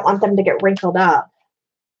because I don't want them to get wrinkled up.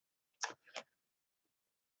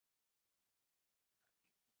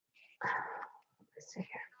 Let's see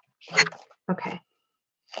here. Okay.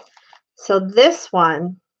 So this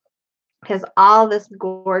one has all this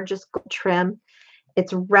gorgeous gold trim.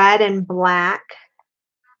 It's red and black.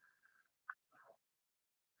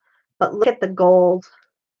 But look at the gold.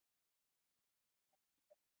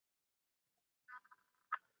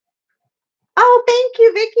 Oh, thank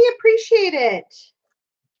you, Vicki. Appreciate it.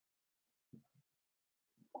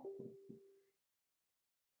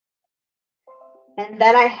 And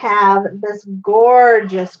then I have this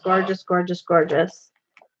gorgeous, gorgeous, gorgeous, gorgeous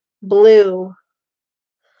blue.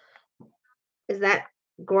 Is that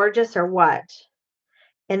gorgeous or what?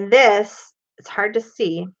 And this, it's hard to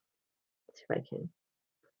see. Let's see if I can.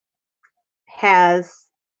 Has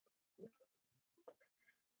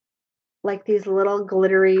like these little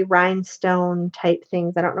glittery rhinestone type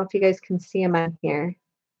things. I don't know if you guys can see them on here.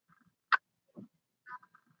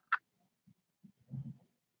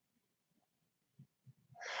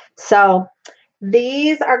 So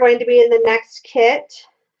these are going to be in the next kit.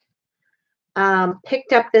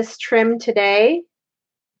 Picked up this trim today.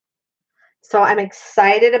 So I'm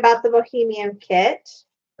excited about the Bohemian kit.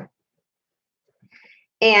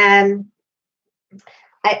 And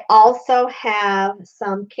I also have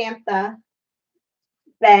some Kantha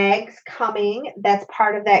bags coming. That's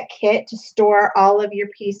part of that kit to store all of your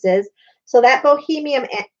pieces. So that Bohemian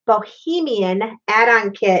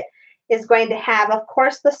add-on kit is going to have, of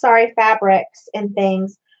course, the sari fabrics and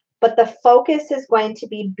things, but the focus is going to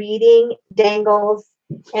be beading, dangles,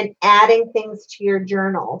 and adding things to your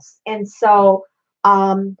journals. And so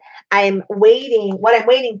what I'm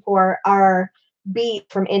waiting for are beads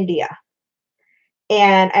from India.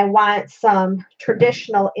 And I want some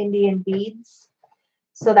traditional Indian beads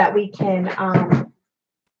so that we can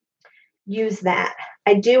use that.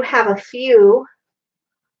 I do have a few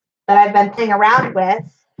that I've been playing around with.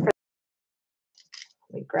 Let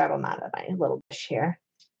me grab them out of my little dish here.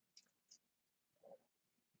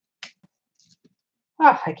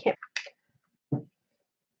 Oh, I can't.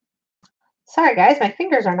 Sorry, guys, my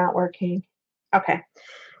fingers are not working. Okay,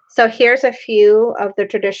 so here's a few of the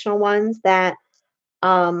traditional ones that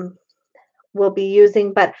we'll be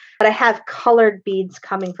using, but I have colored beads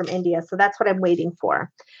coming from India, so that's what I'm waiting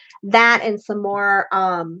for. That and some more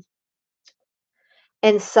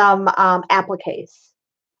and some appliques.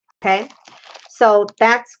 Okay, so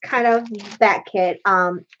that's kind of that kit.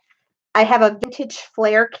 I have a vintage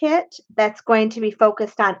flare kit that's going to be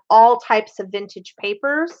focused on all types of vintage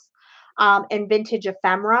papers and vintage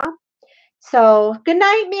ephemera. So good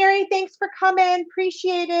night, Mary. Thanks for coming.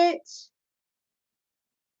 Appreciate it.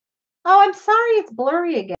 Oh, I'm sorry. It's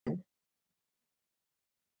blurry again.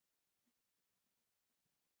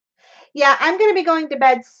 Yeah, I'm going to be going to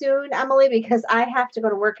bed soon, Emily, because I have to go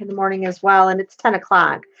to work in the morning as well, and it's 10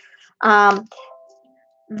 o'clock. Um,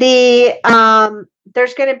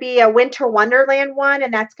 there's going to be a Winter Wonderland one,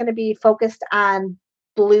 and that's going to be focused on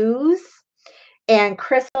blues and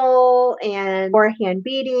crystal and forehand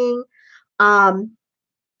beading.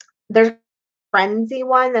 There's a frenzy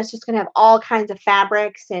one that's just going to have all kinds of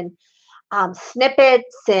fabrics and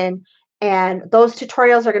snippets, and those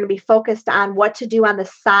tutorials are going to be focused on what to do on the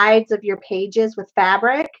sides of your pages with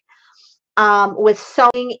fabric, with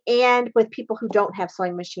sewing, and with people who don't have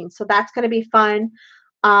sewing machines. So that's going to be fun.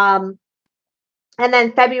 And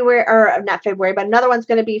then February, or not February, but another one's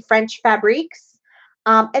going to be French fabriques.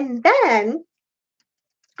 And then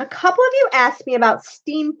a couple of you asked me about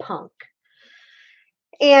steampunk.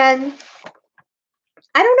 And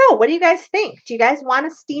I don't know. What do you guys think? Do you guys want a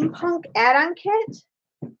steampunk add-on kit?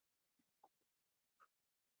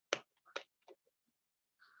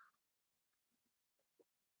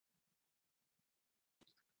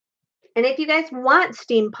 And if you guys want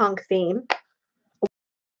steampunk theme,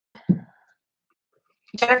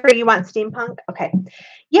 Jennifer, you want steampunk? Okay.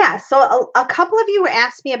 Yeah, so a couple of you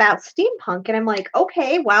asked me about steampunk, and I'm like,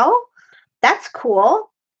 okay, well, that's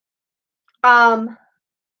cool.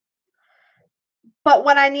 But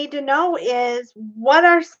what I need to know is, what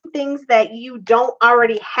are some things that you don't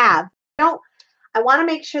already have? I want to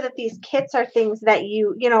make sure that these kits are things that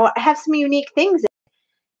you know, have some unique things in.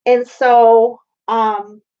 And so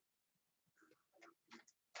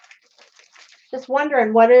just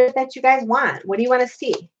wondering, what is it that you guys want? What do you want to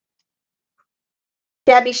see?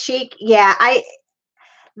 Shabby chic. Yeah,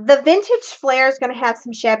 the vintage flare is going to have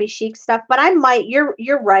some shabby chic stuff, but I might,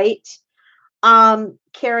 you're right.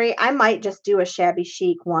 Carrie, I might just do a shabby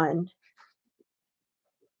chic one.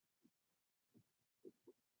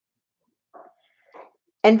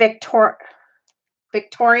 And Victorian.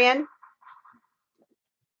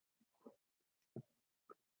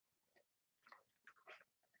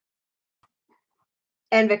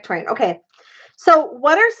 And Victorian. Okay. So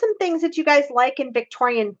what are some things that you guys like in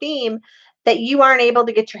Victorian theme that you aren't able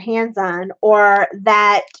to get your hands on, or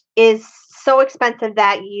that is so expensive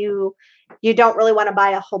that you don't really want to buy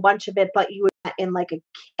a whole bunch of it, but you would get in like a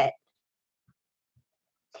kit?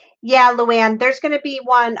 Yeah, Luann, there's going to be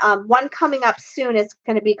one coming up soon. It's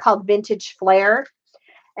going to be called Vintage Flare,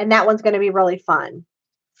 and that one's going to be really fun.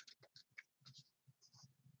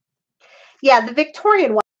 Yeah, the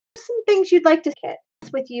Victorian one. Some things you'd like to get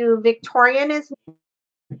with you. Victorian is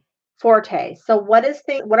forte. So what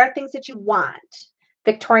are things that you want?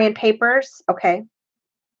 Victorian papers, okay.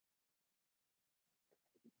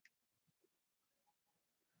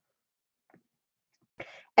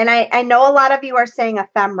 And I know a lot of you are saying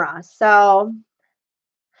ephemera. So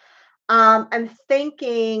I'm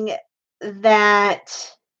thinking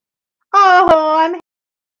that, oh, I'm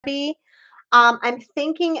happy. I'm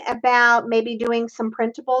thinking about maybe doing some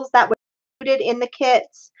printables that would be included in the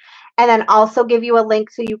kits, and then also give you a link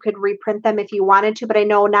so you could reprint them if you wanted to. But I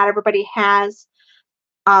know not everybody has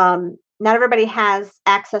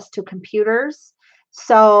access to computers.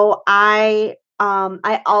 So I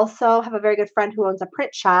also have a very good friend who owns a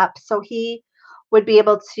print shop, so he would be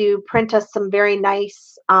able to print us some very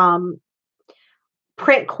nice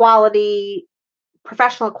print quality,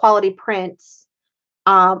 professional quality prints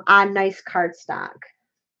on nice cardstock.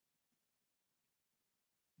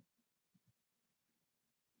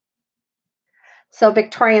 So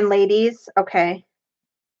Victorian ladies, okay.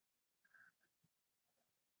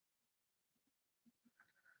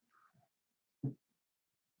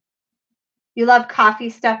 You love coffee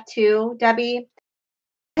stuff too, Debbie?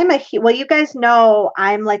 Well, you guys know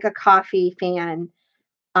I'm like a coffee fan.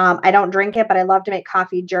 I don't drink it, but I love to make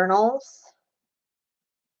coffee journals.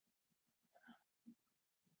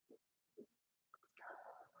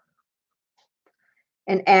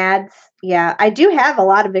 And ads. Yeah, I do have a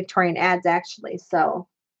lot of Victorian ads actually. So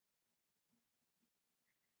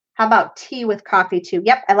how about tea with coffee too?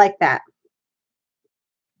 Yep, I like that.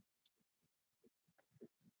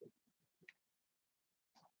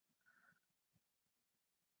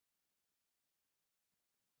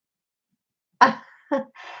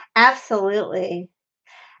 Absolutely.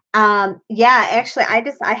 Yeah, actually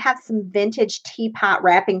I have some vintage teapot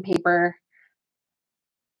wrapping paper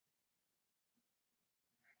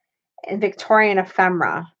and Victorian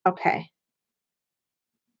ephemera. Okay.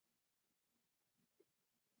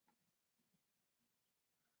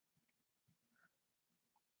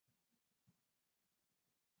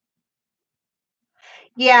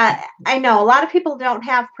 Yeah, I know a lot of people don't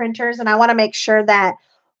have printers, and I want to make sure that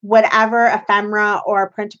whatever ephemera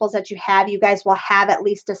or printables that you have, you guys will have at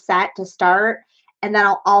least a set to start, and then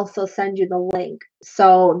I'll also send you the link.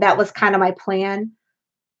 So that was kind of my plan.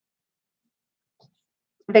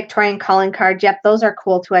 Victorian calling cards. Yep, those are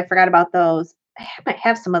cool too. I forgot about those. I might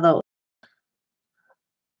have some of those.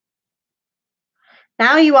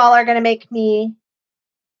 Now you all are going to make me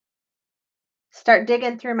start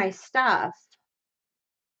digging through my stuff.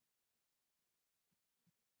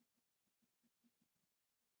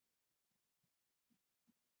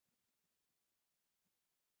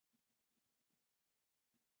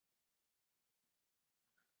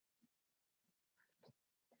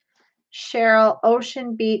 Cheryl,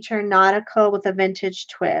 ocean beach or nautical with a vintage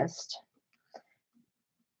twist.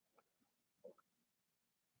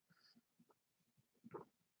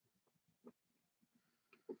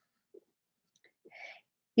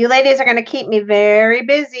 You ladies are going to keep me very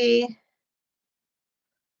busy.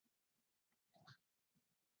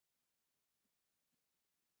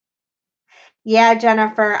 Yeah,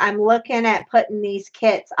 Jennifer, I'm looking at putting these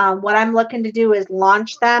kits. What I'm looking to do is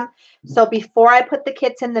launch them. So before I put the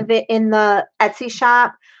kits in the Etsy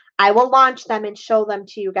shop, I will launch them and show them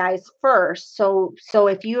to you guys first. So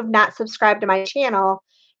if you have not subscribed to my channel,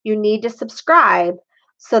 you need to subscribe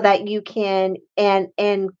so that you can and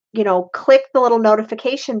click the little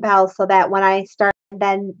notification bell so that when I start,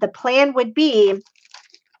 then the plan would be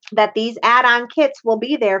that these add-on kits will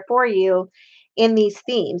be there for you in these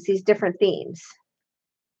themes, these different themes.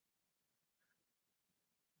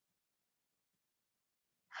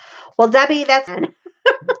 Well, Debbie, that's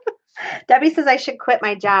Debbie says I should quit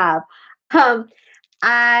my job. Um,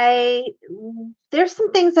 I there's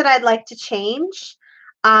some things that I'd like to change,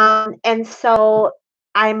 and so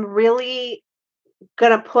I'm really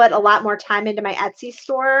gonna put a lot more time into my Etsy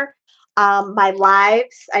store. My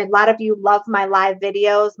lives. A lot of you love my live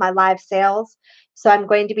videos, my live sales, so I'm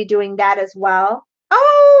going to be doing that as well.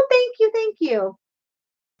 Oh, thank you.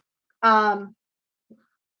 Um,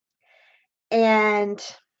 and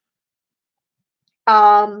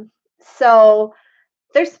um, so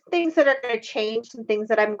there's some things that are going to change, some things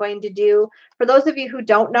that I'm going to do. For those of you who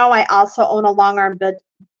don't know, I also own a long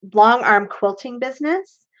arm quilting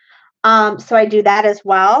business. So I do that as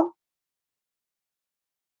well.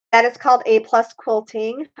 That is called A Plus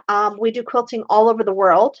Quilting. We do quilting all over the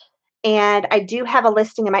world, and I do have a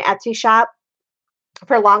listing in my Etsy shop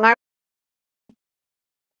for long arm.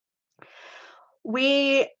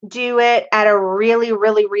 We do it at a really,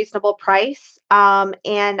 really reasonable price, and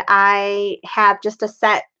I have just a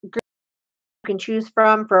set group you can choose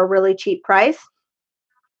from for a really cheap price.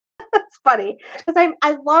 It's funny because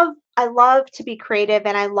I love to be creative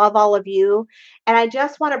and I love all of you and I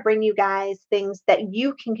just want to bring you guys things that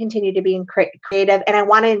you can continue to be creative and I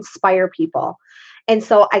want to inspire people. And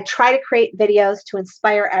so I try to create videos to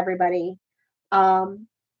inspire everybody. Um,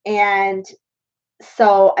 and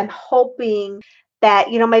so I'm hoping that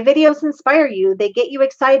my videos inspire you, they get you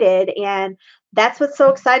excited, and that's what's so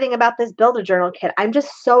exciting about this build a journal kit. I'm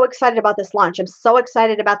just so excited about this launch. I'm so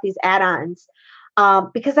excited about these add-ons,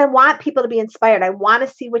 because I want people to be inspired. I want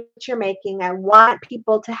to see what you're making. I want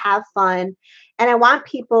people to have fun, and I want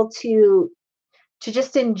people to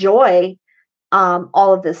just enjoy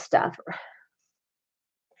all of this stuff.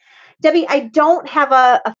 Debbie, I don't have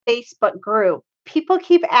a Facebook group. People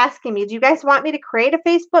keep asking me, do you guys want me to create a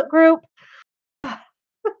Facebook group?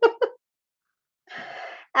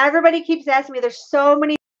 Everybody keeps asking me. There's so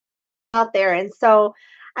many out there, and so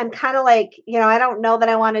I'm kind of like, I don't know that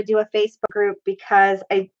I want to do a Facebook group because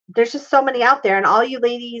I there's just so many out there, and all you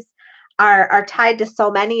ladies are tied to so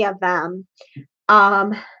many of them.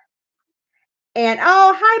 Um, and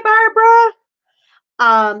oh, hi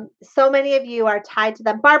Barbara. So many of you are tied to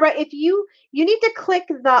them. Barbara, if you need to click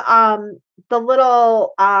the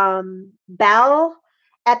little bell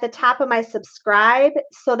at the top of my subscribe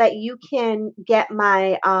so that you can get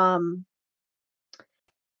my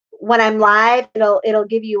when I'm live, it'll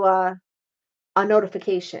give you a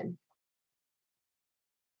notification.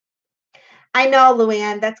 I know,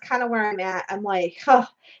 Luann, that's kind of where I'm at. I'm like, oh,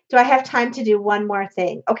 do I have time to do one more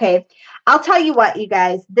thing? Okay, I'll tell you what, you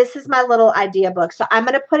guys, this is my little idea book. So I'm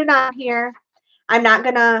gonna put it on here. I'm not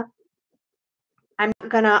gonna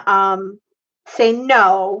say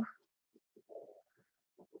no.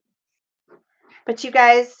 But you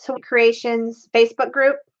guys, so Creations Facebook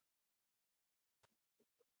group.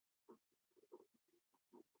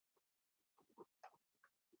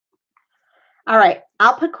 All right,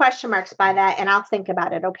 I'll put question marks by that and I'll think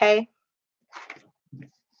about it, okay?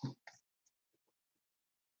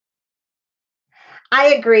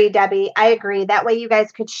 I agree, Debbie. I agree. That way you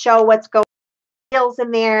guys could show what's going on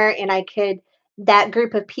in there and I could, that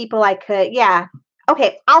group of people, I could, yeah.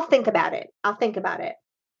 Okay, I'll think about it. I'll think about it.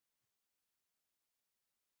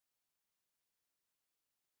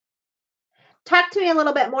 Talk to me a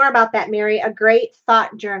little bit more about that, Mary. A great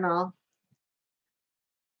thought journal.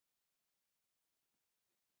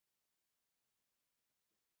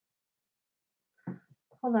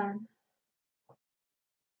 Hold on.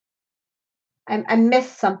 I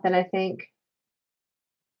missed something, I think.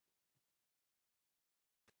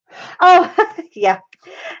 Oh, yeah.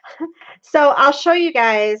 So I'll show you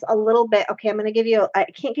guys a little bit. Okay, I'm going to give you, I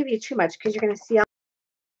can't give you too much because you're going to see all.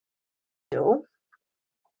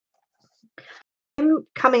 I'm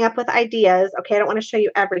coming up with ideas. Okay, I don't want to show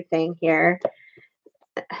you everything here.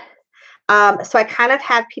 So I kind of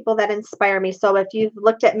have people that inspire me. So if you've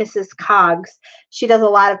looked at Mrs. Coggs, she does a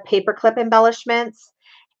lot of paperclip embellishments.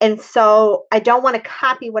 And so I don't want to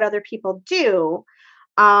copy what other people do.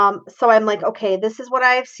 So I'm like, okay, this is what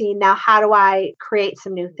I've seen. Now, how do I create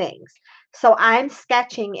some new things? So I'm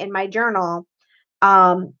sketching in my journal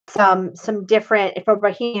some different, for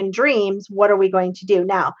Bohemian Dreams, what are we going to do?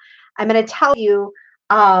 Now, I'm going to tell you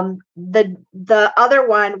the other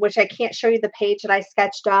one, which I can't show you the page that I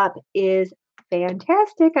sketched up, is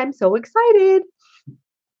fantastic. I'm so excited.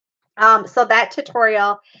 So that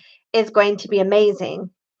tutorial is going to be amazing.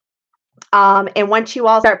 And once you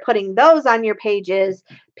all start putting those on your pages,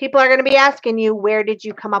 people are going to be asking you, where did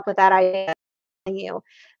you come up with that idea?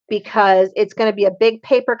 Because it's going to be a big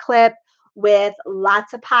paper clip with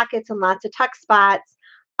lots of pockets and lots of tuck spots.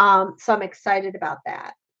 So I'm excited about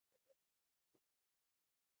that.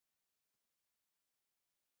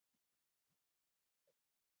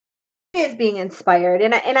 Is being inspired,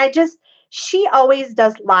 and I just, she always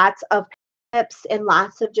does lots of tips and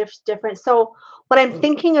lots of different. So when I'm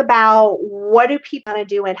thinking about what do people want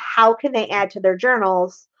to do and how can they add to their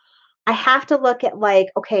journals, I have to look at like,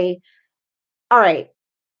 okay, all right,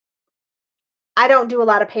 I don't do a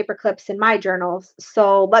lot of paper clips in my journals,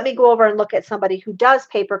 so let me go over and look at somebody who does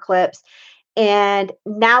paper clips. And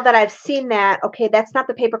now that I've seen that, okay, that's not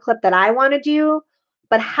the paper clip that I want to do,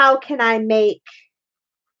 but how can I make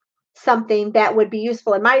something that would be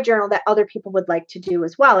useful in my journal that other people would like to do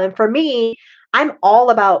as well? And for me, I'm all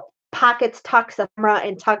about pockets, tucks, ephemera,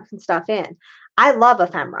 and tucks and stuff in. I love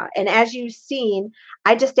ephemera, and as you've seen,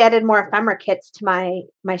 I just added more ephemera kits to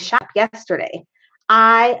my shop yesterday.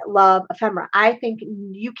 I love ephemera. I think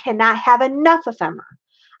you cannot have enough ephemera.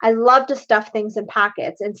 I love to stuff things in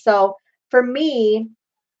pockets, and so for me,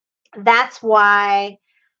 that's why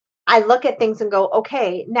I look at things and go,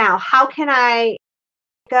 okay, now how can I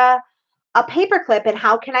a paper clip and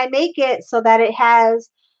how can I make it so that it has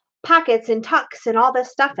pockets and tucks and all this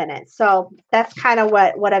stuff in it? So that's kind of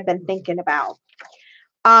what I've been thinking about.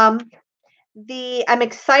 I'm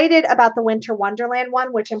excited about the Winter Wonderland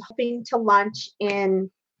one, which I'm hoping to launch in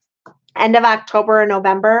end of October or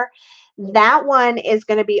November. That one is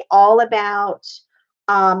going to be all about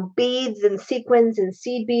beads and sequins and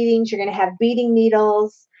seed beadings. You're going to have beading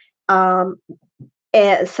needles, some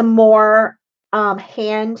more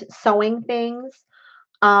hand sewing things.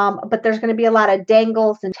 But there's going to be a lot of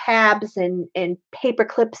dangles and tabs and paper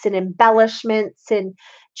clips and embellishments and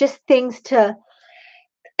just things to,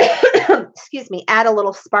 excuse me, add a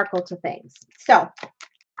little sparkle to things. So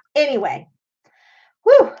anyway,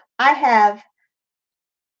 whew, I have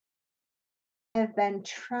been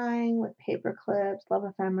trying with paper clips, love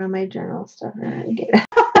ephemera, my journal stuff.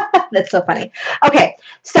 That's so funny. Okay,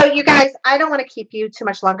 so you guys, I don't want to keep you too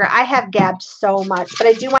much longer. I have gabbed so much, but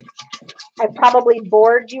I do want, I probably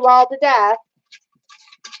bored you all to death.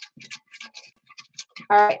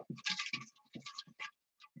 All right.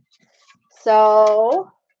 So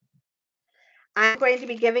I'm going to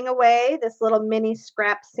be giving away this little mini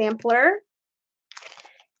scrap sampler.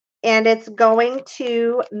 And it's going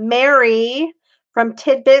to Mary from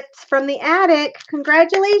Tidbits from the Attic.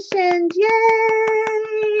 Congratulations.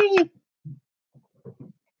 Yay!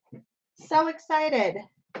 so excited.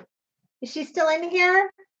 Is she still in here?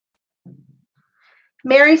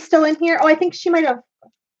 Mary's still in here? Oh, I think she might have.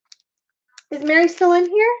 Is Mary still in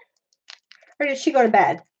here? Or did she go to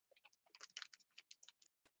bed?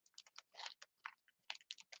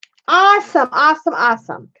 Awesome, awesome,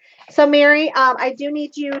 awesome. So Mary, I do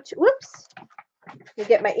need you to, whoops, let me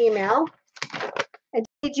get my email. I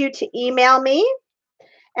need you to email me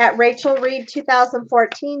at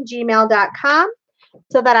rachelreed2014gmail.com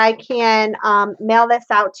so that I can mail this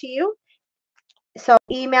out to you. So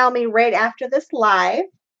email me right after this live,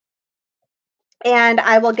 and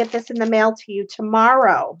I will get this in the mail to you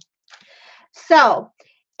tomorrow. So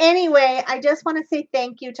anyway, I just want to say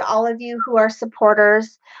thank you to all of you who are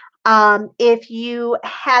supporters. If you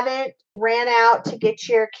haven't ran out to get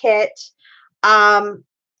your kit,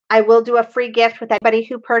 I will do a free gift with anybody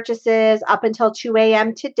who purchases up until 2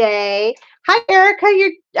 a.m. today. Hi, Erica.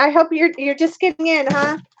 I hope you're just getting in,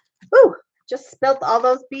 huh? Ooh, just spilled all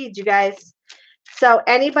those beads, you guys. So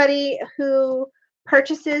anybody who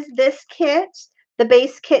purchases this kit, the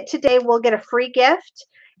base kit today, will get a free gift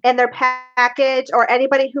in their package, or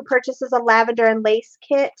anybody who purchases a lavender and lace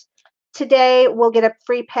kit today will get a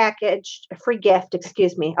free package, a free gift,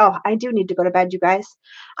 excuse me. Oh, I do need to go to bed, you guys.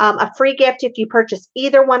 A free gift if you purchase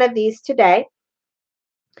either one of these today.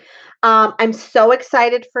 I'm so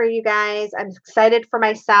excited for you guys. I'm excited for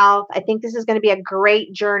myself. I think this is going to be a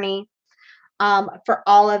great journey for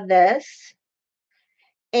all of this.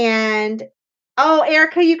 And oh,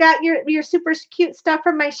 Erica, you got your super cute stuff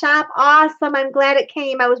from my shop. Awesome. I'm glad it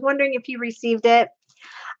came. I was wondering if you received it.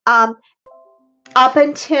 Up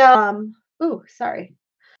until sorry.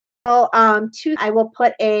 Well, I will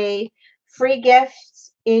put a free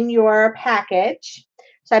gift in your package.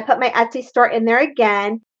 So I put my Etsy store in there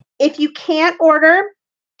again. If you can't order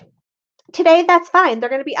today, that's fine. They're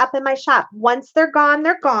going to be up in my shop. Once they're gone,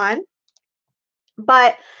 they're gone.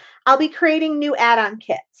 But I'll be creating new add-on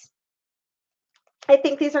kits. I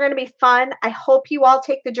think these are going to be fun. I hope you all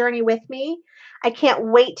take the journey with me. I can't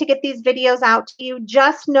wait to get these videos out to you.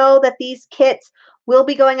 Just know that these kits will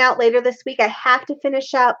be going out later this week. I have to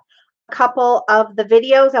finish up a couple of the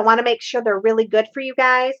videos. I want to make sure they're really good for you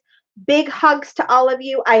guys. Big hugs to all of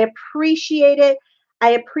you. I appreciate it.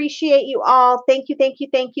 I appreciate you all. Thank you, thank you,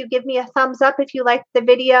 thank you. Give me a thumbs up if you liked the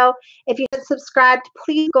video. If you haven't subscribed,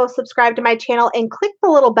 please go subscribe to my channel and click the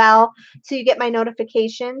little bell so you get my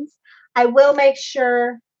notifications. I will make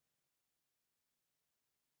sure.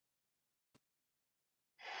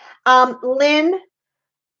 Lynn,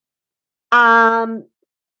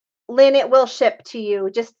 Lynn, it will ship to you.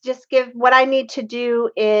 Just give, what I need to do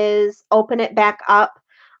is open it back up.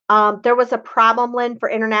 There was a problem, Lynn, for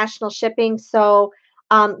international shipping. So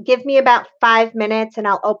give me about 5 minutes and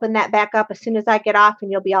I'll open that back up as soon as I get off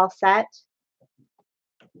and you'll be all set.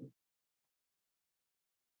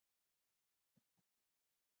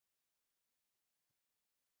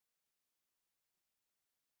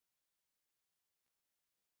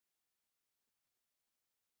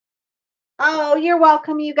 Oh, you're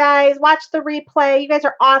welcome, you guys. Watch the replay. You guys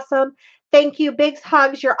are awesome. Thank you. Big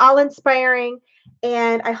hugs. You're all inspiring.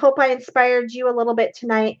 And I hope I inspired you a little bit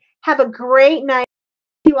tonight. Have a great night.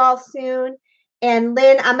 See you all soon. And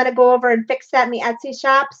Lynn, I'm going to go over and fix that in the Etsy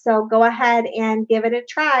shop. So go ahead and give it a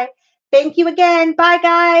try. Thank you again. Bye,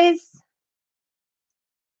 guys.